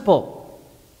principle.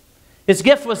 His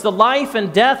gift was the life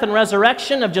and death and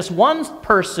resurrection of just one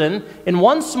person in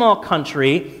one small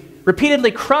country,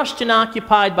 repeatedly crushed and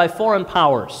occupied by foreign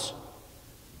powers.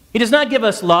 He does not give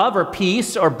us love or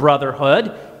peace or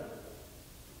brotherhood.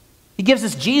 He gives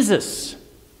us Jesus,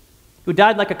 who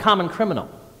died like a common criminal.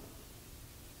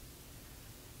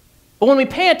 But when we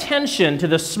pay attention to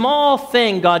the small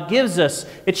thing God gives us,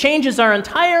 it changes our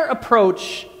entire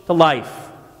approach to life.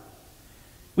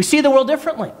 We see the world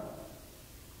differently.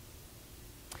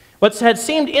 What had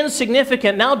seemed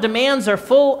insignificant now demands our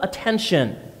full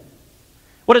attention.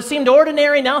 What had seemed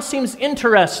ordinary now seems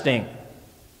interesting.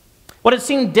 What had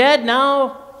seemed dead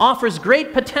now offers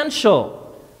great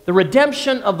potential, the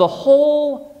redemption of the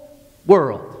whole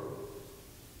world.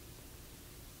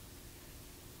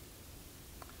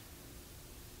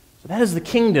 So that is the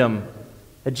kingdom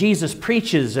that Jesus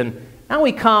preaches. And now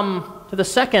we come to the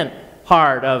second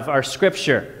part of our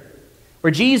scripture,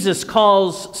 where Jesus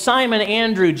calls Simon,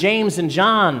 Andrew, James, and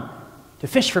John to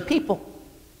fish for people.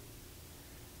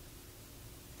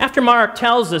 After Mark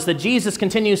tells us that Jesus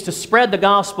continues to spread the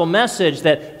gospel message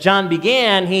that John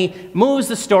began, he moves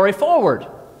the story forward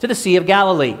to the Sea of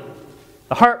Galilee,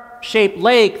 the heart-shaped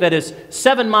lake that is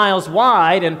 7 miles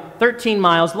wide and 13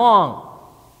 miles long,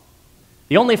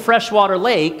 the only freshwater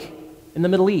lake in the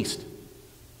Middle East.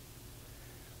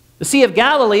 The Sea of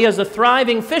Galilee is a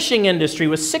thriving fishing industry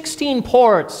with 16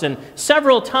 ports and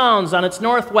several towns on its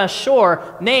northwest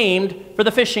shore named for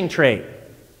the fishing trade.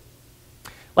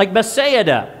 Like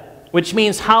Bethsaida, which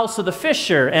means house of the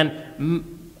fisher,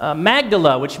 and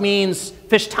Magdala, which means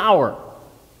fish tower.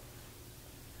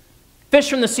 Fish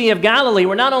from the Sea of Galilee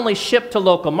were not only shipped to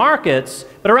local markets,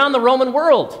 but around the Roman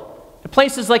world, to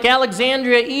places like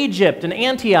Alexandria, Egypt, and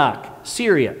Antioch,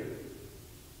 Syria.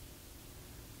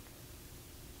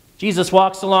 Jesus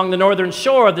walks along the northern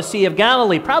shore of the Sea of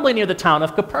Galilee, probably near the town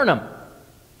of Capernaum.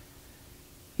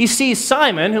 He sees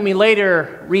Simon, whom he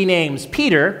later renames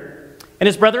Peter, and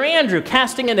his brother Andrew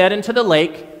casting a net into the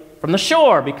lake from the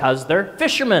shore because they're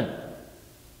fishermen.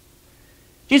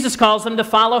 Jesus calls them to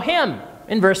follow him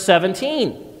in verse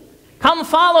 17. Come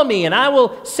follow me, and I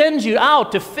will send you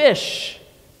out to fish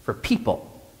for people.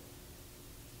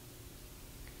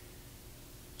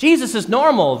 Jesus is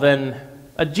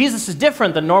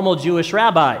different than normal Jewish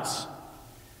rabbis.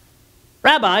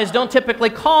 Rabbis don't typically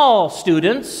call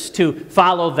students to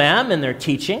follow them in their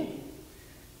teaching.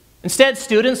 Instead,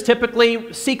 students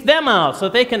typically seek them out so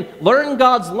that they can learn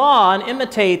God's law and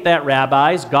imitate that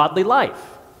rabbi's godly life.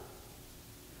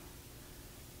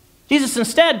 Jesus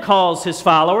instead calls his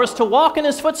followers to walk in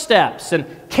his footsteps and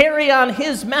carry on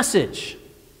his message.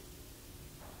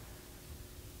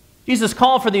 Jesus'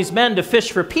 call for these men to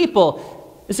fish for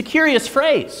people is a curious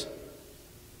phrase.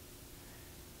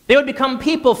 They would become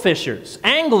people fishers,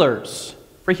 anglers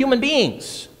for human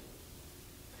beings.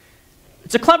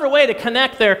 It's a clever way to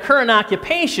connect their current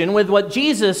occupation with what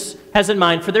Jesus has in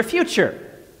mind for their future.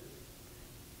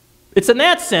 It's in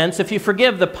that sense, if you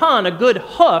forgive the pun, a good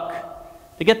hook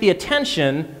to get the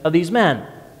attention of these men.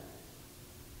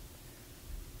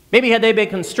 Maybe had they been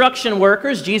construction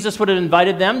workers, Jesus would have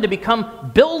invited them to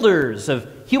become builders of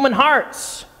human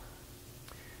hearts.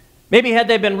 Maybe had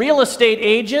they been real estate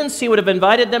agents, he would have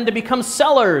invited them to become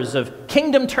sellers of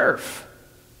kingdom turf.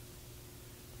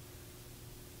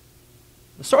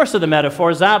 The source of the metaphor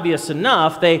is obvious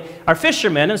enough. They are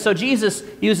fishermen, and so Jesus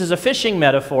uses a fishing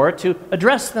metaphor to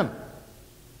address them.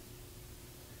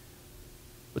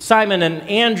 What Simon and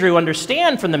Andrew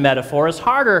understand from the metaphor is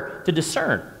harder to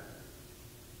discern.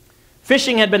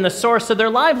 Fishing had been the source of their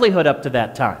livelihood up to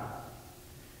that time.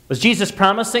 Was Jesus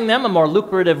promising them a more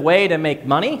lucrative way to make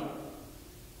money?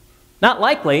 Not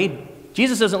likely.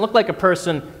 Jesus doesn't look like a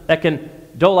person that can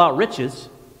dole out riches.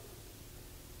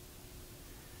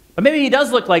 But maybe he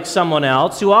does look like someone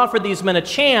else who offered these men a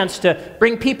chance to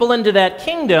bring people into that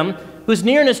kingdom whose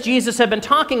nearness Jesus had been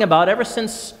talking about ever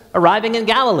since arriving in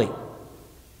Galilee.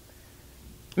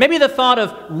 Maybe the thought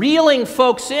of reeling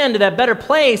folks into that better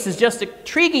place is just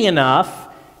intriguing enough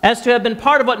as to have been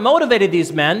part of what motivated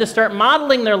these men to start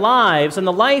modeling their lives and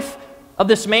the life of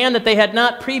this man that they had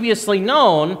not previously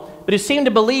known, but who seemed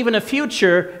to believe in a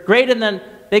future greater than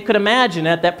they could imagine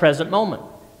at that present moment.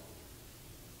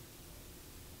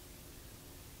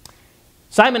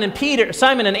 Simon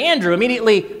and Andrew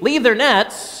immediately leave their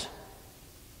nets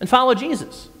and follow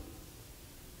Jesus.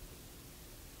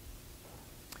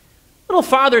 A little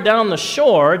farther down the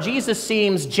shore, Jesus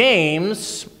sees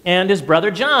James and his brother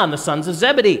John, the sons of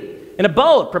Zebedee, in a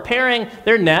boat preparing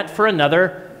their net for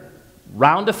another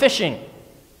round of fishing.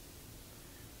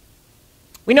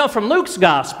 We know from Luke's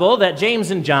gospel that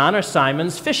James and John are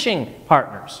Simon's fishing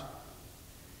partners.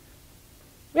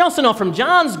 We also know from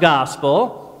John's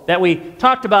gospel that we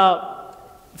talked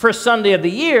about first Sunday of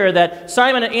the year that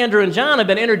Simon, Andrew, and John have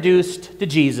been introduced to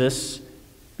Jesus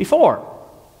before.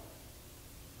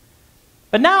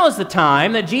 But now is the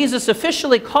time that Jesus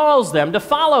officially calls them to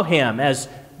follow him as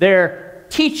their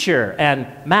teacher and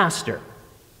master.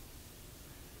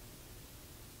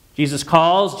 Jesus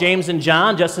calls James and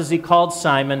John just as he called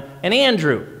Simon and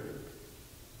Andrew.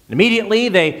 Immediately,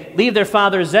 they leave their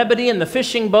father Zebedee in the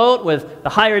fishing boat with the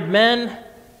hired men,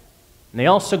 and they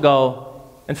also go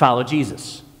and follow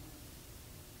Jesus.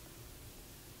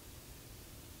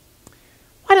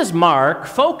 Why does Mark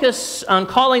focus on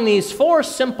calling these four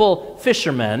simple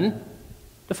fishermen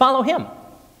to follow him?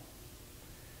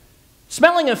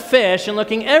 Smelling of fish and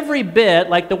looking every bit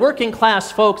like the working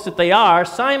class folks that they are,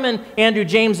 Simon, Andrew,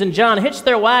 James, and John hitch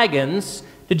their wagons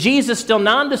to Jesus' still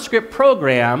nondescript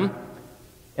program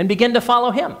and begin to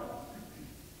follow him.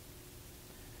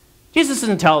 Jesus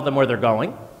doesn't tell them where they're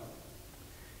going.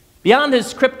 Beyond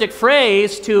his cryptic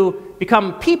phrase to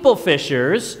become people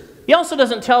fishers, he also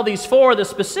doesn't tell these four the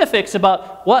specifics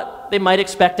about what they might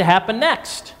expect to happen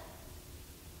next.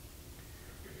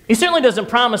 He certainly doesn't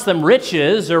promise them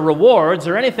riches or rewards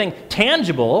or anything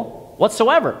tangible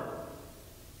whatsoever.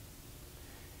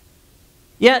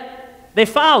 Yet they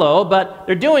follow, but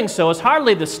their doing so is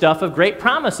hardly the stuff of great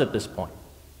promise at this point.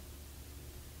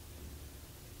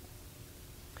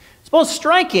 It's both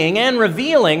striking and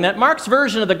revealing that Mark's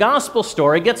version of the gospel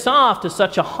story gets off to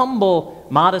such a humble,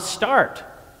 modest start.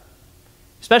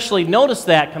 Especially notice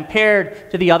that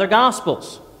compared to the other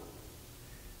gospels.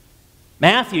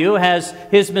 Matthew has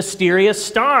his mysterious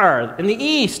star in the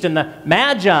east and the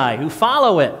Magi who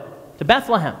follow it to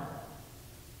Bethlehem.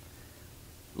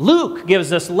 Luke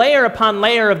gives us layer upon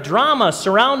layer of drama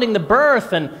surrounding the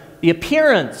birth and the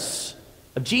appearance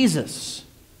of Jesus.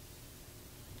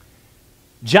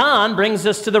 John brings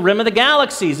us to the rim of the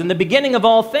galaxies and the beginning of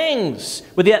all things,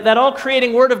 with that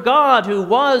all-creating Word of God who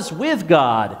was with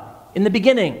God in the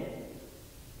beginning.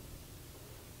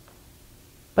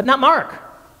 But not Mark.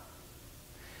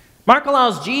 Mark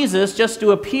allows Jesus just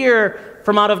to appear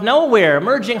from out of nowhere,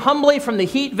 emerging humbly from the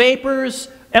heat vapors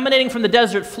emanating from the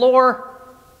desert floor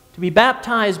to be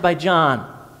baptized by John.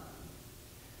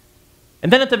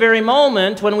 And then at the very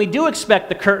moment when we do expect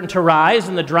the curtain to rise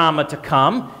and the drama to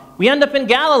come, we end up in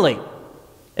Galilee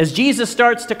as Jesus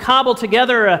starts to cobble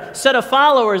together a set of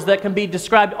followers that can be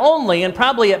described only and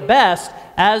probably at best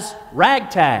as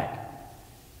ragtag.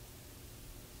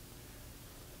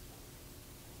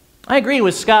 I agree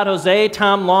with Scott Jose,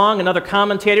 Tom Long, and other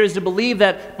commentators to believe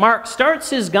that Mark starts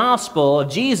his gospel of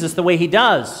Jesus the way he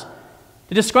does,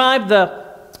 to describe the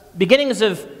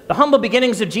humble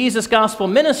beginnings of Jesus' gospel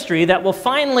ministry that will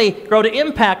finally grow to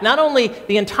impact not only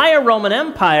the entire Roman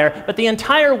Empire, but the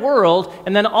entire world,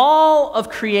 and then all of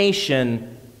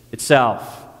creation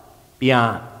itself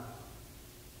beyond.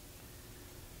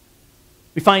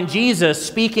 We find Jesus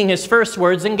speaking his first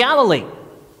words in Galilee,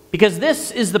 because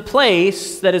this is the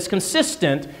place that is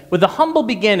consistent with the humble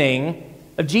beginning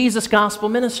of Jesus' gospel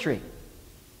ministry.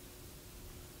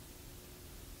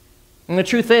 And the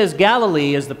truth is,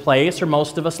 Galilee is the place where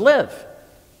most of us live.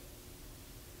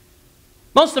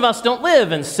 Most of us don't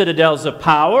live in citadels of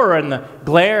power or in the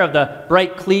glare of the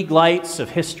bright Klieg lights of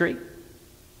history.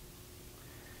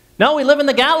 No, we live in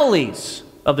the Galilees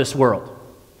of this world,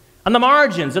 on the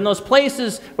margins, in those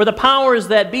places where the powers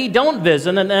that be don't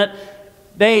visit and that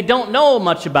they don't know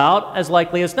much about, as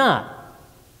likely as not.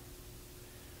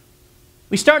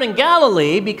 We start in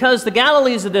Galilee because the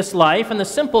Galilees of this life and the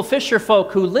simple fisher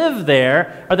folk who live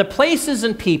there are the places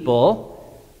and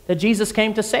people that Jesus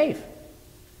came to save.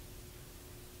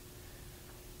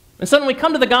 And so when we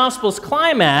come to the Gospel's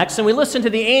climax and we listen to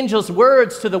the angel's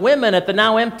words to the women at the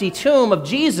now empty tomb of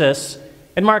Jesus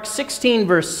in Mark 16,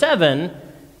 verse 7,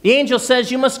 the angel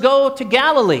says, "You must go to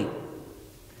Galilee,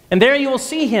 and there you will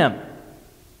see him."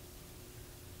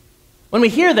 When we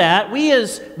hear that, we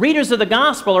as readers of the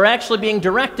gospel are actually being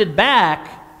directed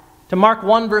back to Mark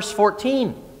 1, verse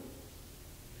 14.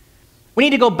 We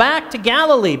need to go back to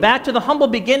Galilee, back to the humble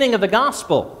beginning of the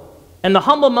gospel and the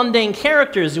humble mundane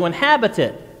characters who inhabit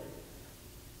it,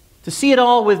 to see it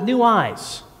all with new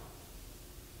eyes.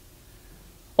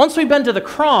 Once we've been to the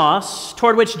cross,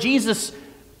 toward which Jesus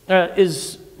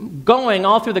is going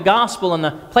all through the gospel and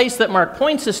the place that Mark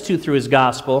points us to through his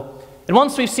gospel, and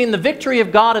once we've seen the victory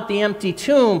of God at the empty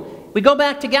tomb, we go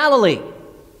back to Galilee.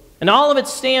 And all of it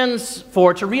stands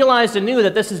for to realize anew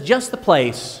that this is just the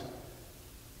place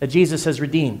that Jesus has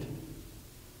redeemed.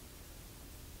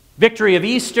 Victory of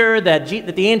Easter that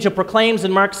the angel proclaims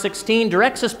in Mark 16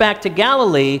 directs us back to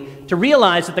Galilee to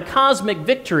realize that the cosmic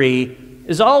victory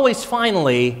is always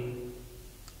finally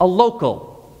a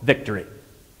local victory.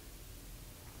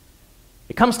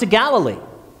 It comes to Galilee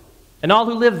and all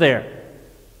who live there.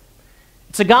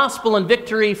 It's a gospel and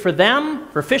victory for them,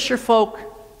 for fisher folk,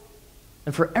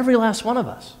 and for every last one of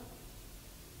us.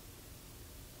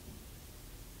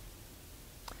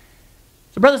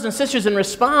 So, brothers and sisters, in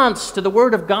response to the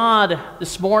Word of God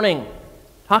this morning,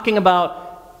 talking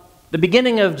about the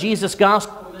beginning of Jesus'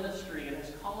 gospel ministry and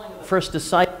his calling of the first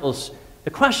disciples, the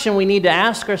question we need to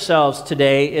ask ourselves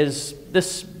today is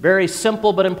this very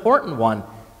simple but important one.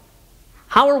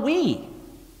 How are we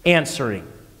answering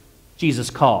Jesus'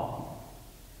 call?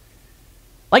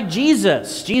 Like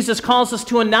Jesus calls us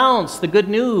to announce the good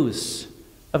news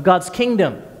of God's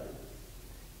kingdom.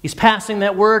 He's passing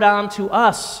that word on to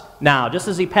us now, just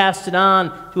as he passed it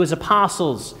on to his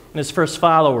apostles and his first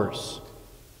followers.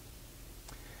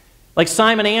 Like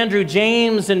Simon, Andrew,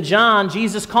 James, and John,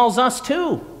 Jesus calls us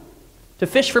too to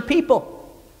fish for people.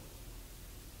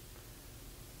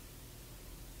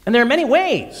 And there are many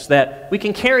ways that we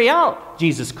can carry out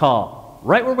Jesus' call,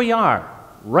 right where we are,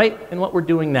 right in what we're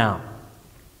doing now.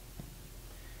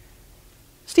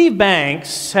 Steve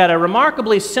Banks had a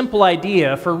remarkably simple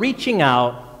idea for reaching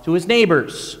out to his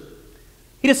neighbors.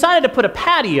 He decided to put a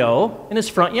patio in his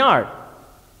front yard.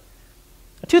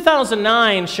 A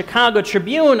 2009 Chicago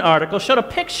Tribune article showed a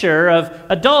picture of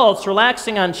adults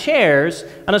relaxing on chairs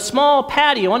on a small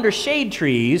patio under shade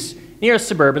trees near a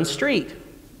suburban street.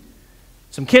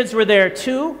 Some kids were there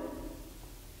too.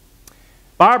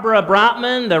 Barbara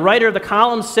Brotman, the writer of the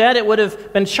column, said it would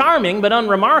have been charming but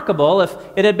unremarkable if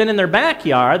it had been in their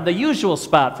backyard, the usual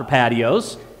spot for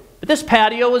patios, but this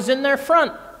patio was in their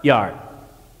front yard.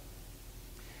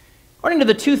 According to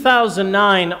the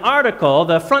 2009 article,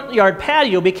 the front yard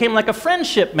patio became like a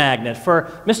friendship magnet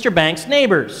for Mr. Banks'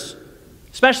 neighbors,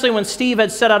 especially when Steve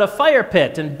had set out a fire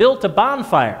pit and built a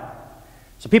bonfire.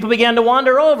 So people began to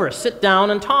wander over, sit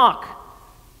down, and talk.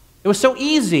 It was so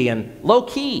easy and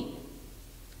low-key.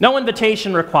 No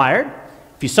invitation required.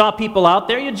 If you saw people out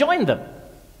there, you joined them.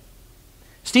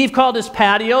 Steve called his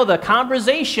patio the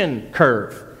conversation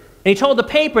curve, and he told the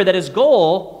paper that his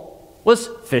goal was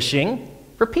fishing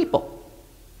for people.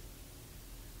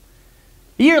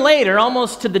 A year later,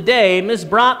 almost to the day, Ms.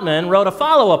 Brotman wrote a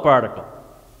follow-up article.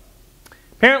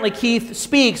 Apparently, Keith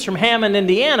Speaks from Hammond,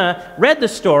 Indiana, read the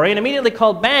story and immediately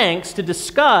called Banks to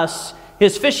discuss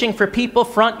his fishing for people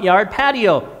front yard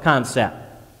patio concept.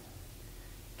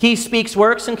 Keith Speaks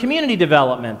works in community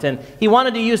development, and he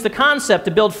wanted to use the concept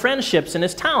to build friendships in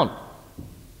his town.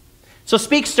 So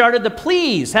Speaks started the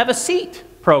Please Have a Seat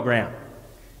program,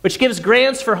 which gives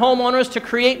grants for homeowners to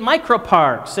create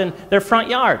microparks in their front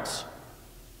yards.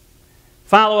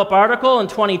 Follow-up article in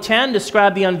 2010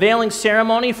 described the unveiling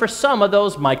ceremony for some of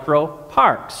those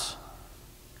micro-parks.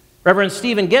 Reverend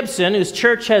Stephen Gibson, whose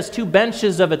church has 2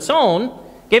 benches of its own,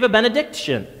 gave a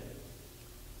benediction.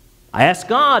 I ask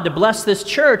God to bless this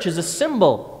church as a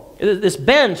symbol, this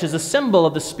bench as a symbol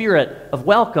of the spirit of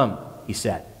welcome, he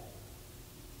said.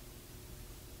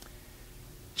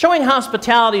 Showing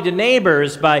hospitality to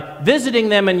neighbors by visiting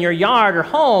them in your yard or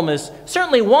home is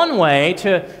certainly one way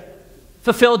to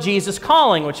fulfill Jesus'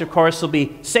 calling, which of course will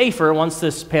be safer once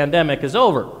this pandemic is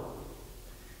over.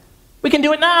 We can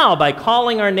do it now by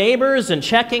calling our neighbors and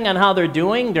checking on how they're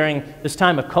doing during this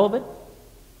time of COVID.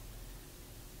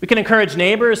 We can encourage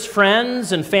neighbors,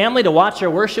 friends, and family to watch our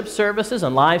worship services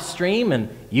on live stream and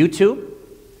YouTube.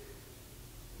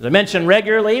 As I mentioned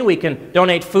regularly, we can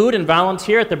donate food and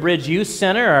volunteer at the Bridge Youth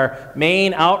Center, our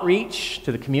main outreach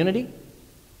to the community.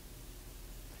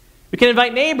 We can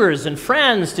invite neighbors and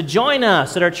friends to join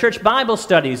us at our church Bible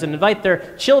studies and invite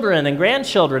their children and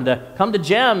grandchildren to come to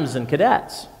GEMS and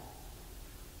cadets.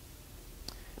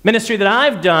 Ministry that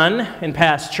I've done in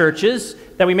past churches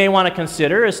that we may want to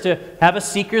consider is to have a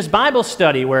Seekers Bible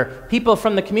study where people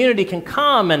from the community can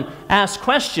come and ask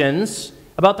questions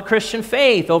about the Christian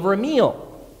faith over a meal.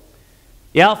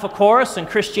 The Alpha Course and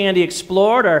Christianity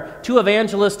Explored are 2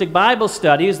 evangelistic Bible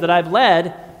studies that I've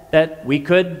led that we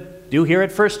could do here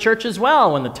at First Church as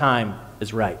well when the time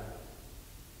is right.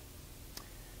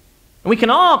 And we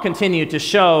can all continue to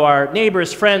show our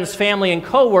neighbors, friends, family, and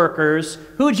co-workers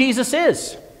who Jesus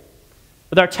is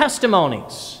with our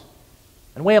testimonies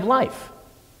and way of life.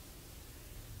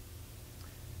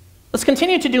 Let's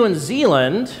continue to do in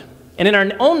Zeeland and in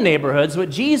our own neighborhoods what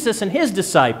Jesus and his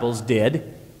disciples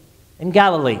did in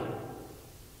Galilee.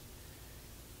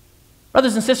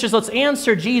 Brothers and sisters, let's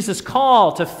answer Jesus'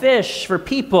 call to fish for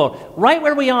people right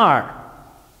where we are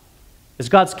as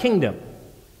God's kingdom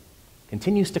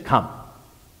continues to come.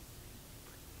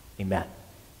 Amen.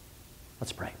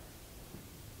 Let's pray.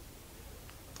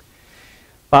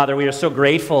 Father, we are so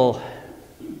grateful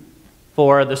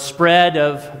for the spread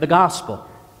of the gospel.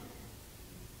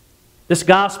 This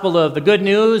gospel of the good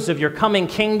news of your coming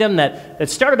kingdom that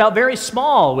started out very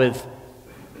small with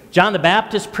John the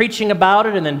Baptist preaching about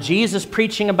it and then Jesus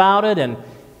preaching about it, and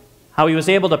how he was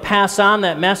able to pass on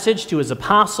that message to his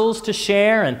apostles to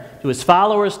share and to his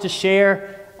followers to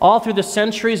share all through the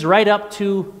centuries right up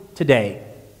to today.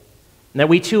 And that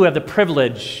we too have the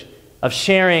privilege of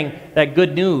sharing that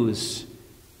good news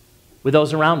with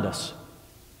those around us.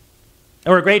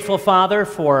 And we're grateful, Father,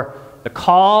 for the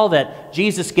call that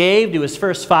Jesus gave to his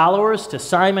first followers, to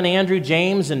Simon, Andrew,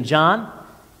 James, and John.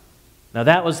 Now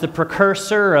that was the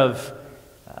precursor of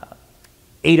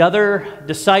 8 other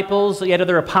disciples, 8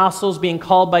 other apostles being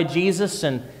called by Jesus,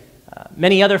 and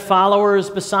many other followers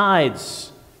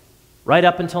besides, right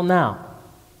up until now.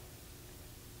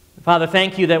 Father,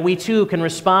 thank you that we too can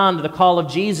respond to the call of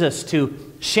Jesus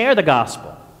to share the gospel,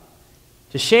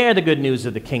 to share the good news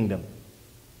of the kingdom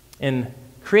in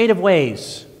creative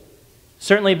ways,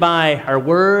 certainly by our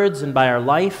words and by our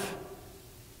life,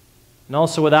 and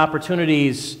also with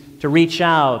opportunities to reach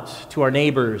out to our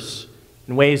neighbors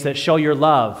in ways that show your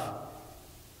love,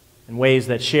 in ways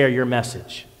that share your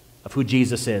message of who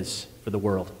Jesus is for the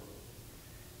world.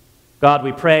 God,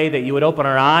 we pray that you would open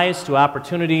our eyes to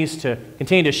opportunities to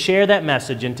continue to share that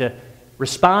message and to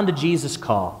respond to Jesus'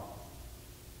 call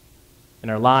in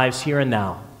our lives here and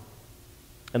now.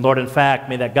 And Lord, in fact,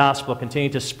 may that gospel continue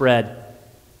to spread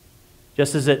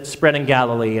just as it spread in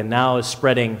Galilee and now is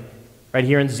spreading right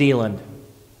here in Zeeland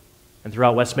and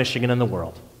throughout West Michigan and the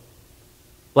world.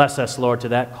 Bless us, Lord, to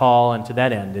that call and to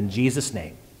that end. In Jesus'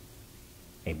 name,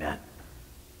 amen.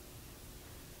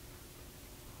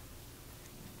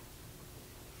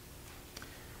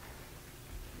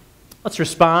 Let's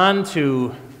respond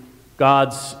to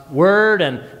God's word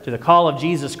and to the call of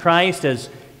Jesus Christ as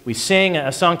we sing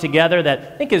a song together that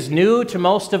I think is new to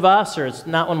most of us, or it's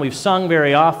not one we've sung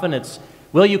very often. It's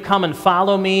 "Will You Come and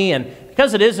Follow Me?" And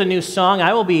because it is a new song,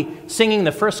 I will be singing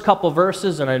the first couple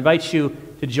verses, and I invite you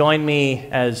to join me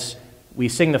as we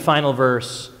sing the final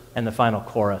verse and the final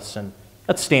chorus. And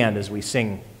let's stand as we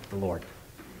sing the Lord.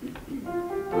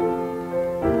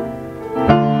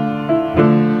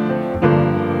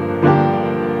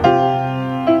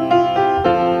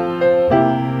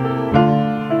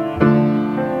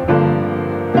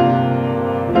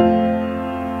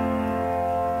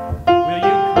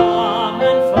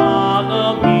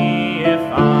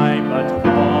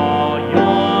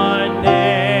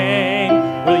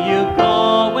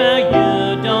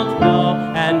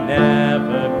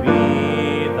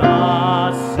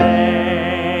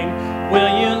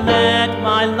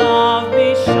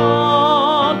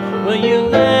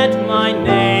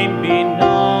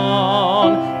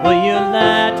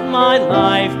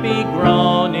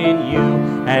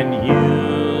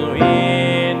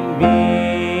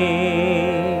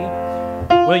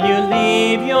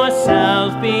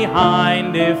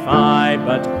 Behind if I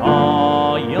but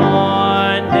call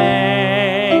your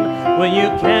name? Will you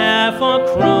care for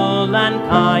cruel and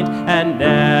kind and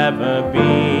never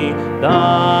be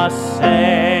the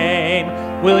same?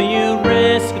 Will you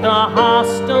risk the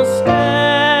hostile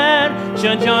stare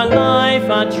should your life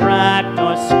attract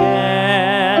or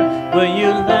scare? Will you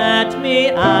let me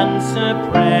answer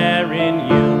prayer in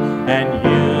you and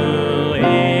you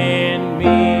in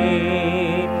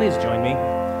me? Please join me.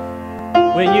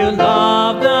 Will you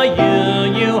love the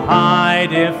you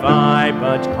hide if I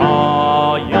but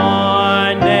call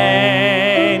your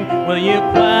name? Will you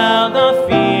quell the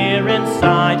fear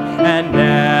inside and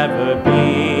never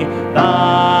be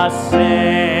the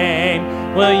same?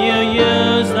 Will you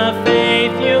use the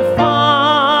faith you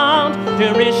found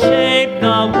to reshape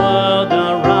the world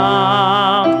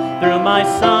around through my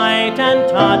sight and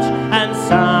touch and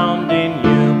sound in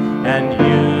you and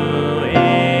you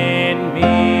in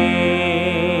me?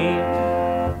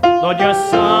 Lord, your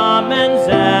summons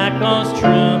echoes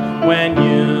true when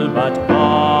you but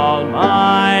call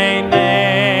my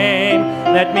name.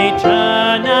 Let me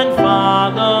turn and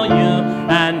follow you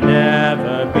and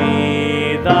never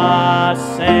be the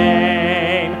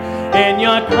same. In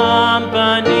your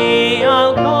company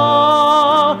I'll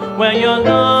go where your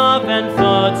love and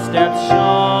footsteps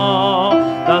show.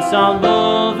 Thus I'll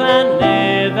move and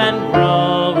live and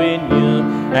grow in you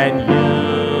and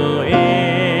you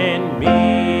in me.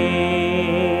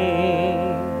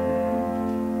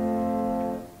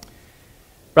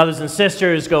 Brothers and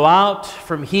sisters, go out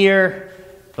from here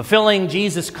fulfilling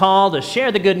Jesus' call to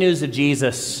share the good news of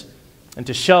Jesus and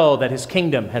to show that his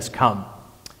kingdom has come.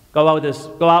 Go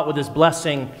out with his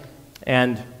blessing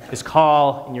and his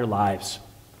call in your lives.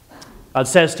 God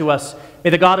says to us, may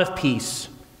the God of peace,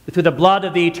 through the blood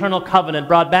of the eternal covenant,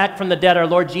 brought back from the dead our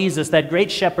Lord Jesus, that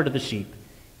great shepherd of the sheep,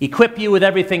 equip you with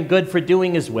everything good for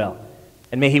doing his will,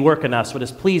 and may he work in us what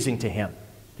is pleasing to him,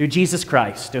 through Jesus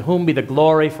Christ, to whom be the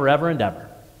glory forever and ever.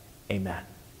 Amen.